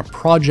working on a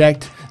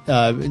project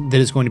that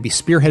is going to be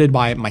spearheaded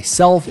by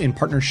myself in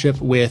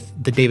partnership with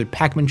the David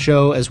Pakman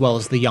Show as well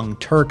as the Young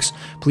Turks,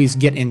 please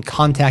get in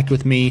contact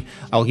with me.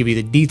 I'll give you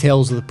the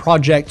details of the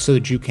project so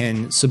that you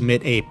can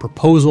submit a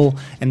proposal,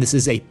 and this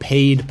is a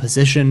paid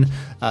position.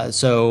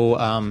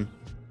 So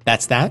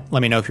that's that.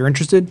 Let me know if you're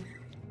interested.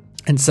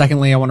 And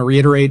secondly, I want to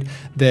reiterate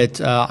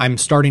that I'm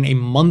starting a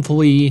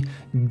monthly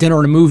dinner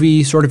and a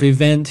movie sort of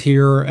event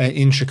here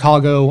in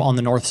Chicago, on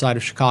the north side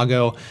of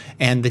Chicago,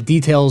 and the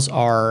details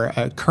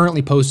are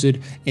currently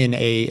posted in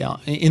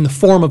the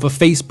form of a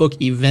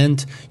Facebook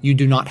event. You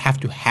do not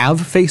have to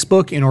have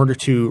Facebook in order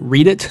to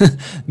read it,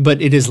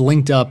 but it is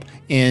linked up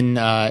in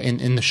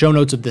the show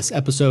notes of this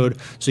episode,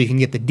 so you can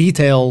get the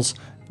details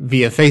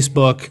via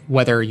Facebook,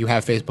 whether you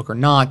have Facebook or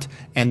not,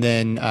 and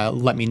then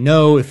let me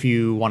know if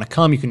you want to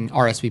come. You can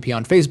RSVP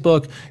on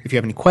Facebook. If you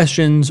have any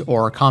questions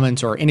or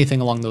comments or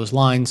anything along those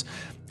lines,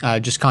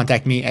 just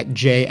contact me at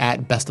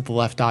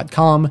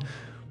j@bestoftheleft.com.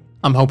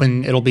 I'm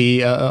hoping it'll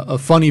be a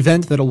fun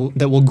event that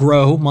will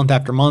grow month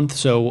after month,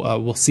 so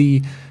we'll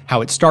see how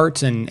it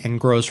starts and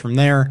grows from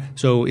there.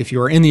 So if you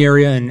are in the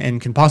area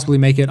and can possibly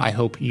make it, I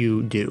hope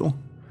you do.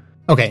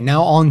 Okay,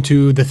 now on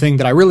to the thing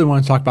that I really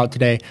want to talk about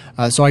today.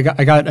 So I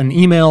got an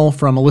email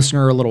from a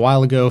listener a little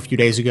while ago, a few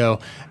days ago,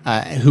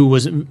 who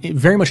was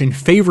very much in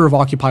favor of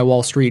Occupy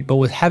Wall Street, but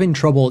was having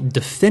trouble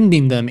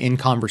defending them in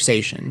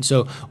conversation.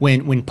 So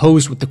when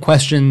posed with the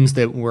questions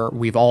that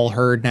we've all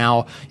heard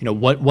now,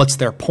 what's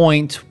their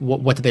point?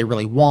 What do they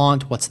really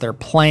want? What's their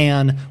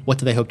plan? What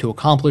do they hope to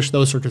accomplish?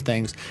 Those sorts of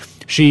things.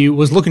 She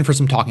was looking for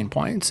some talking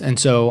points, and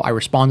so I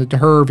responded to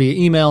her via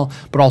email,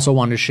 but also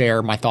wanted to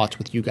share my thoughts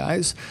with you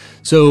guys.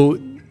 So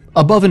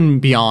above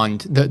and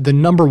beyond, the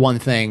number one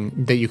thing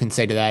that you can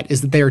say to that is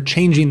that they are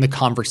changing the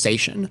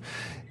conversation.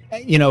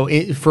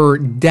 For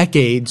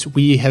decades,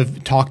 we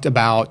have talked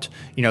about,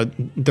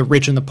 the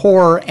rich and the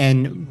poor,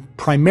 and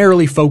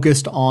primarily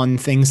focused on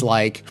things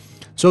like,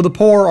 so the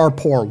poor are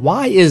poor.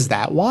 Why is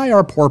that? Why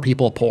are poor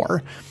people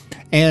poor?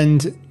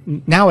 And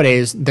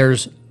nowadays,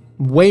 there's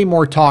way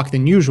more talk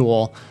than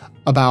usual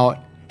about,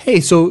 hey,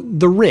 so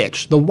the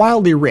rich, the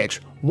wildly rich,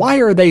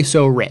 why are they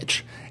so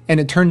rich? And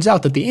it turns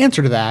out that the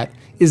answer to that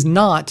is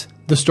not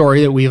the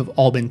story that we've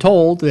all been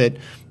told, that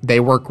they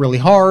work really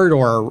hard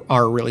or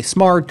are really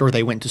smart or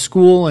they went to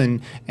school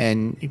and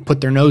put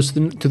their nose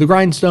to the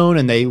grindstone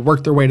and they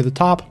worked their way to the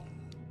top.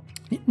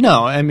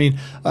 No, I mean,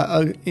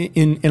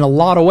 in a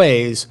lot of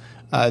ways,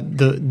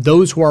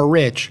 those who are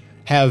rich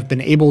have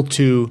been able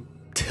to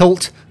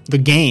tilt the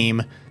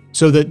game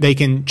so that they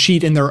can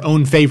cheat in their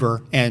own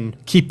favor and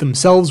keep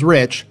themselves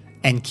rich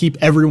and keep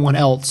everyone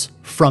else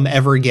from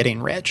ever getting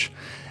rich.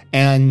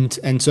 And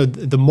so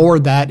the more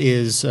that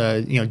is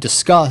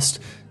discussed,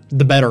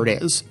 the better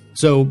it is.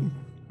 So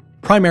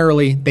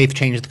primarily, they've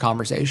changed the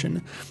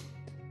conversation.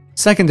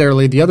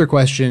 Secondarily, the other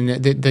question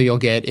that you'll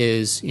get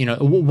is,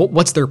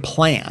 what's their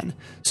plan?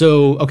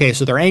 So, okay,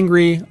 so they're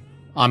angry.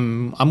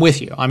 I'm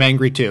with you. I'm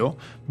angry too.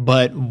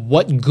 But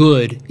what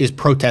good is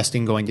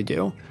protesting going to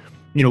do?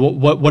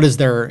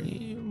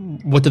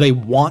 What do they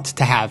want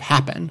to have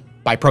happen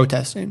by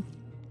protesting?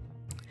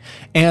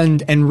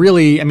 And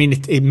really, I mean,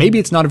 maybe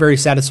it's not a very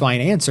satisfying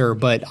answer,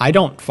 but I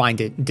don't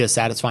find it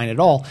dissatisfying at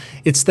all.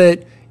 It's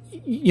that,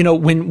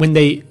 when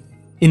they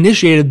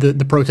initiated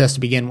the protest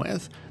to begin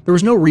with, there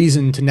was no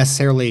reason to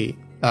necessarily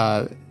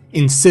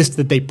insist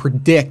that they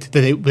predict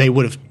that they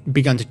would have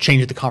begun to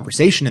change the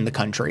conversation in the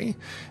country.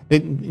 They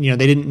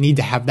didn't need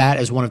to have that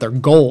as one of their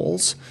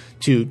goals.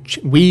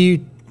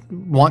 We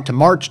want to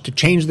march to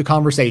change the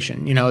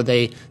conversation.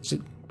 They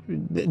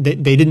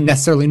didn't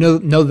necessarily know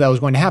that was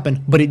going to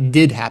happen, but it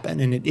did happen,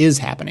 and it is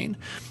happening.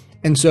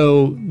 And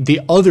so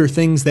the other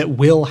things that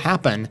will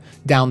happen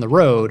down the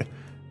road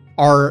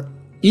are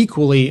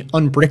equally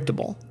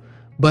unpredictable.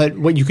 But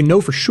what you can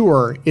know for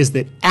sure is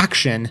that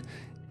action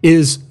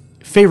is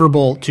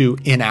favorable to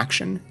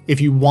inaction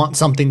if you want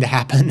something to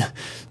happen.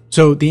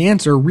 So the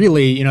answer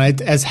really,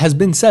 as has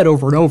been said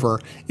over and over,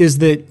 is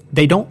that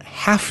they don't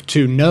have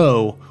to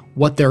know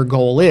what their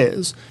goal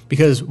is,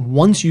 because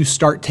once you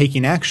start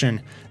taking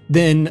action,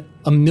 then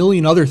a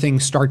million other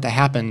things start to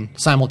happen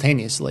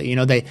simultaneously.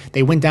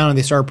 They went down and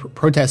they started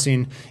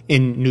protesting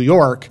in New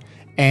York,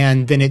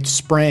 and then it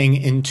sprang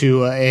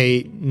into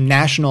a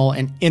national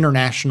and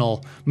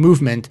international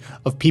movement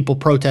of people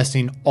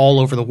protesting all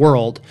over the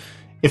world,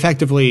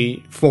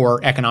 effectively for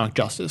economic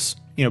justice.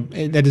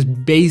 That is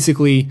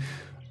basically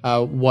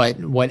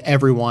what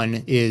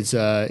everyone is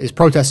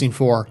protesting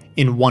for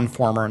in one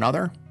form or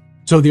another.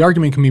 So the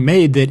argument can be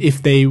made that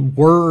if they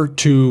were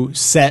to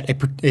set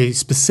a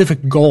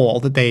specific goal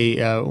that they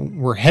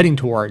were heading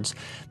towards,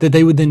 that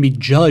they would then be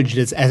judged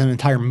as an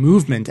entire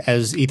movement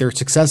as either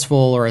successful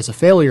or as a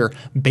failure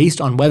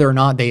based on whether or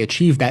not they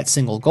achieved that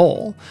single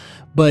goal.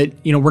 But,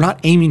 we're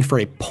not aiming for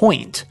a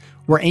point.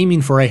 We're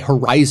aiming for a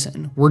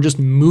horizon. We're just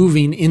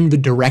moving in the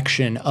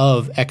direction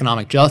of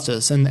economic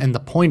justice. And the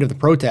point of the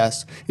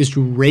protest is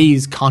to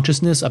raise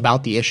consciousness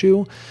about the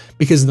issue,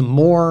 because the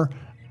more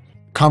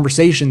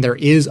conversation there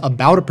is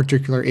about a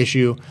particular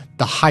issue,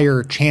 the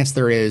higher chance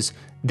there is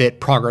that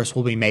progress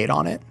will be made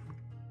on it.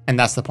 And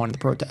that's the point of the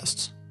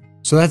protests.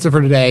 So that's it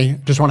for today.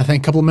 Just want to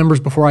thank a couple of members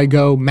before I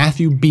go.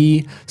 Matthew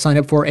B. signed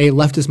up for a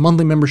Leftist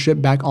monthly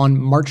membership back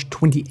on March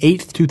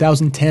 28th,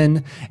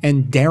 2010.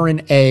 And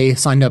Darren A.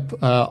 signed up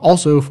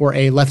also for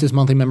a Leftist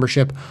monthly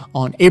membership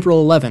on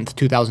April 11th,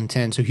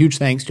 2010. So huge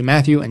thanks to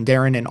Matthew and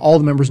Darren and all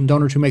the members and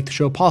donors who make the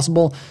show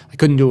possible. I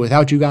couldn't do it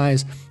without you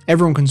guys.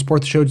 Everyone can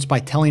support the show just by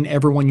telling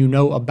everyone you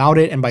know about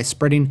it and by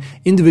spreading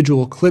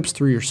individual clips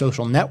through your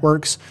social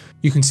networks.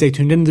 You can stay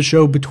tuned into the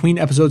show between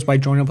episodes by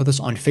joining up with us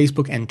on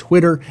Facebook and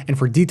Twitter. And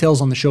for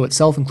details on the show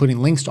itself, including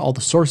links to all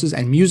the sources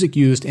and music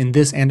used in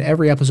this and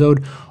every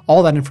episode,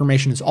 all that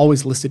information is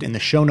always listed in the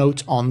show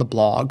notes on the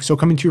blog. So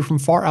coming to you from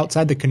far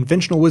outside the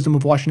conventional wisdom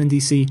of Washington,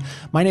 D.C.,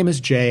 my name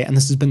is Jay, and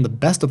this has been the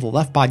Best of the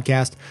Left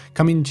podcast,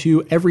 coming to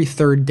you every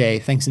third day,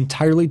 thanks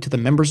entirely to the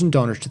members and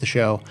donors to the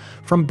show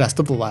from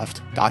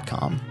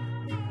bestoftheleft.com.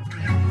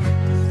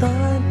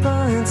 Fine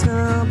lines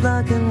now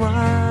black and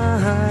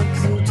white,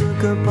 'cause you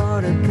took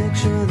apart a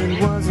picture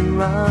that wasn't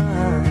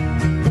right.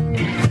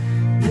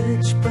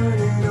 Pitch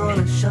burning on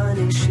a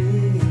shining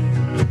sheet,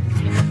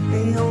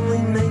 the only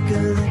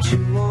maker that you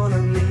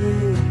wanna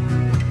meet.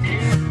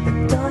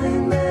 A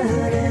dying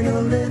man in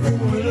a living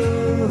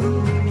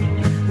room,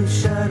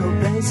 whose shadow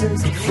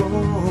paces the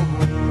floor.